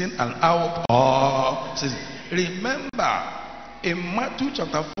season and out of season. Remember, in Matthew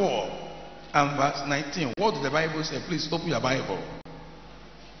chapter 4 and verse 19, what did the Bible say? Please open your Bible.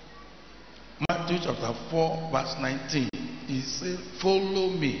 Matthew chapter 4 verse 19. He said, follow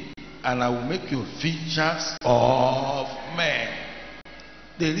me and I will make you fishers of men.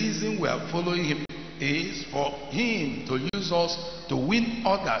 The reason we are following him is for him to use us to win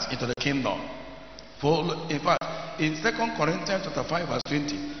others into the kingdom. In fact, in 2 Corinthians chapter 5 verse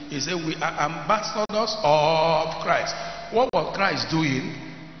 20, he said we are ambassadors of Christ. What was Christ doing?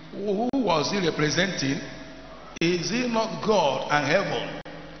 Who was he representing? Is he not God and heaven?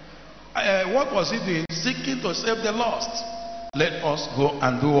 What was he doing? Seeking to save the lost. Let us go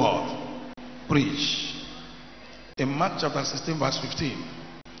and do what? Preach. In Mark chapter 16 verse 15,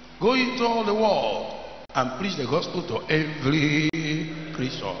 go into all the world and preach the gospel to every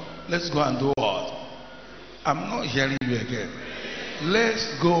creature. Let's go and do what? I'm not hearing you again.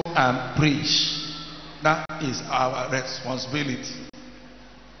 Let's go and preach. That is our responsibility.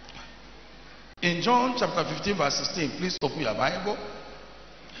 In John chapter 15 verse 16, please open your Bible.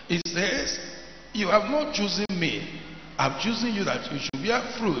 It says, you have not chosen me. I've chosen you that you should bear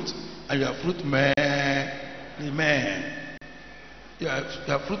fruit, and your fruit may remain.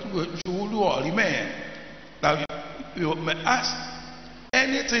 Your fruit will remain. Now you may ask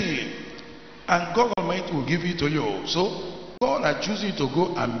anything, and God Almighty will give it to you. So God has chosen you to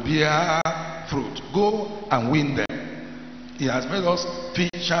go and bear fruit. Go and win them. He has made us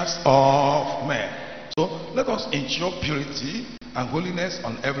fishers of men. So let us ensure purity and holiness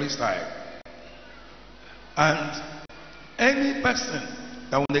on every side. And any person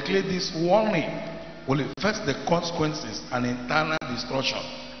that will neglect this warning will face the consequences and internal destruction.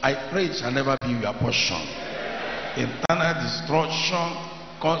 I pray it shall never be your portion. Internal destruction,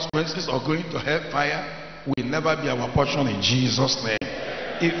 consequences of going to hellfire will never be our portion in Jesus' name.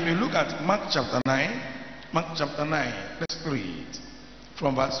 If you look at Mark chapter 9, let's read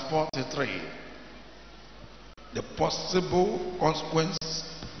from verse 43. The possible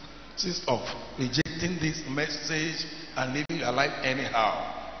consequences of rejecting this message and living your life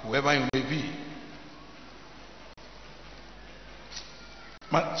anyhow, whoever you may be.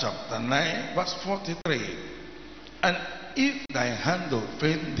 Mark chapter 9 verse 43. And if thy hand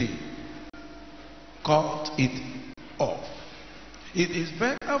offend thee, cut it off. It is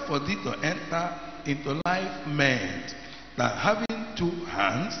better for thee to enter into life maimed than having two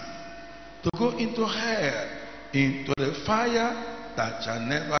hands to go into hell, into the fire that shall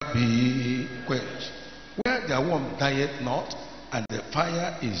never be quenched, where the worm dieth not, and the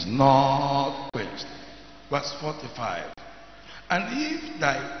fire is not quenched. Verse 45. And if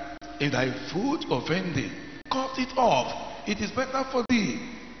thy foot offend thee, cut it off. It is better for thee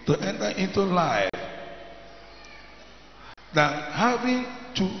to enter into life than having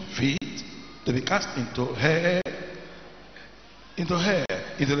 2 feet, to be cast into hell,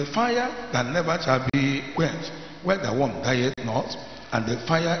 into the fire that never shall be quenched, where the worm dieth not, and the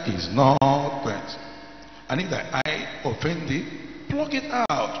fire is not quenched. And if thy eye offend thee, pluck it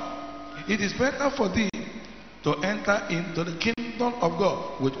out. It is better for thee to enter into the kingdom of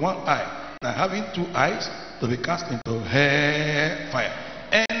God with one eye than having 2 eyes to be cast into hell fire.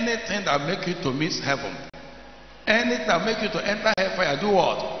 Anything that make you to miss heaven, anything that make you to enter hell fire, do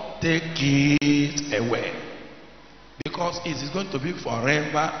what? Take it away. Because it is going to be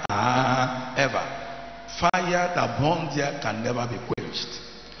forever and ever. Fire that burns there can never be quenched.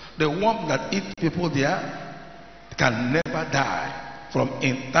 The worm that eats people there can never die from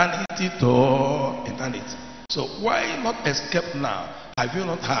eternity to eternity. So why not escape now? Have you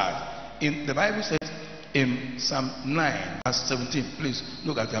not heard? In the Bible says in Psalm 9 verse 17, please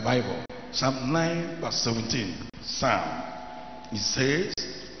look at your Bible. Psalm 9 verse 17. Psalm. It says,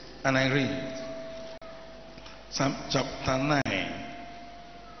 and I read. Psalm chapter 9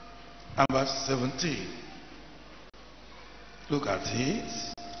 and verse 17. Look at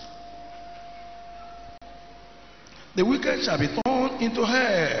it. The wicked shall be thrown into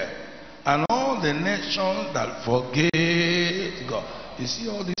hell, and all the nations that forget God. You see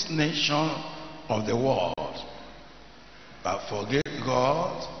all these nations of the world that forget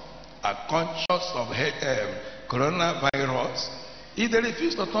God, are conscious of coronavirus. If they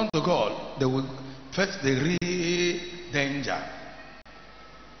refuse to turn to God, they will face the real danger.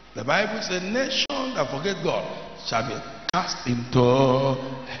 The Bible says, nations that forget God shall be cast into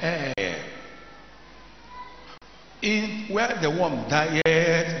hell, in where the worm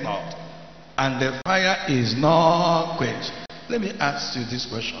dieth not, and the fire is not quenched. Let me ask you this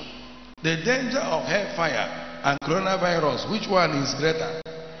question. The danger of hellfire and coronavirus, which one is greater?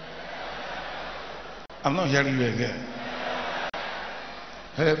 I'm not hearing you again.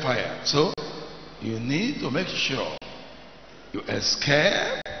 Hellfire. So you need to make sure you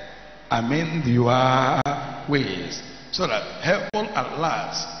escape and mend your ways, so that heaven at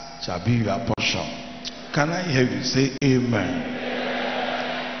last shall be your portion. Can I hear you say amen?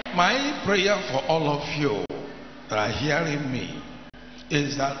 My prayer for all of you that are hearing me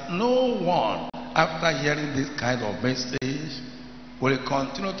is that no one, after hearing this kind of message, will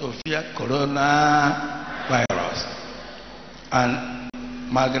continue to fear coronavirus and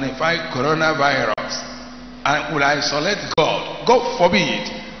magnify coronavirus and will isolate God. God forbid.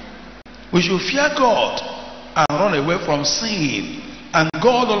 We should fear God and run away from sin, and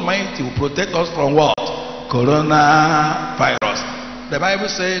God Almighty will protect us from what? Coronavirus. The Bible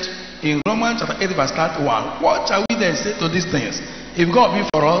said in Romans chapter 8 verse 31, what shall we then say to these things? If God be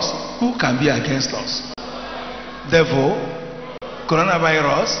for us, who can be against us? Devil?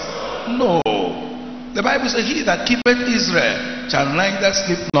 Coronavirus? No. The Bible says, he that keepeth Israel shall neither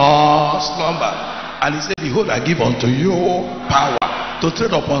sleep nor slumber. And he said, behold, I give unto you power to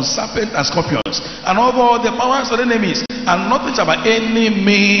tread upon serpents and scorpions, and over all the powers of the enemies, and nothing shall by any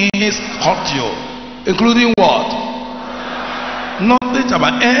means hurt you, including what? Nothing shall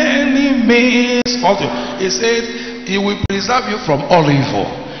by any means hurt you. He said, he will preserve you from all evil.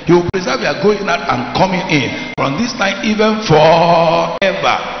 He will preserve your going out and coming in from this time even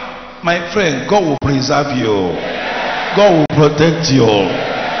forever. My friend, God will preserve you. God will protect you.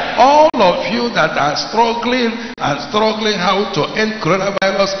 All of you that are struggling how to end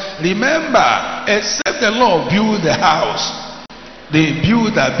coronavirus, remember, except the Lord build the house, the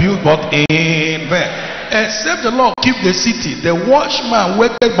builder build but in vain. Except the Lord keep the city, the watchman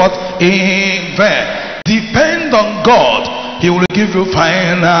waited but in vain. Depend on God, he will give you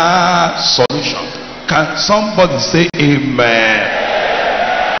final solution. Can somebody say amen?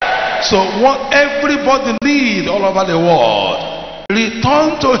 So what everybody needs all over the world,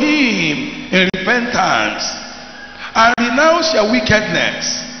 return to him in repentance and renounce your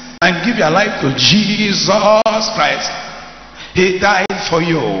wickedness and give your life to Jesus Christ. He died for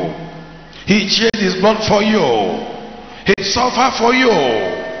you. He shed his blood for you. He suffered for you.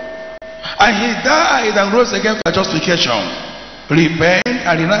 And he died and rose again for justification. Repent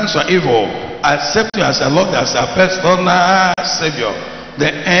and renounce your evil. Accept him as a Lord, as a personal Savior.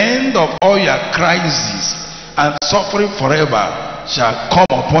 The end of all your crises and suffering forever shall come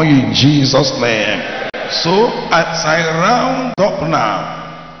upon you in Jesus' name. So as I round up now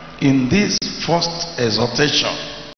in this first exhortation,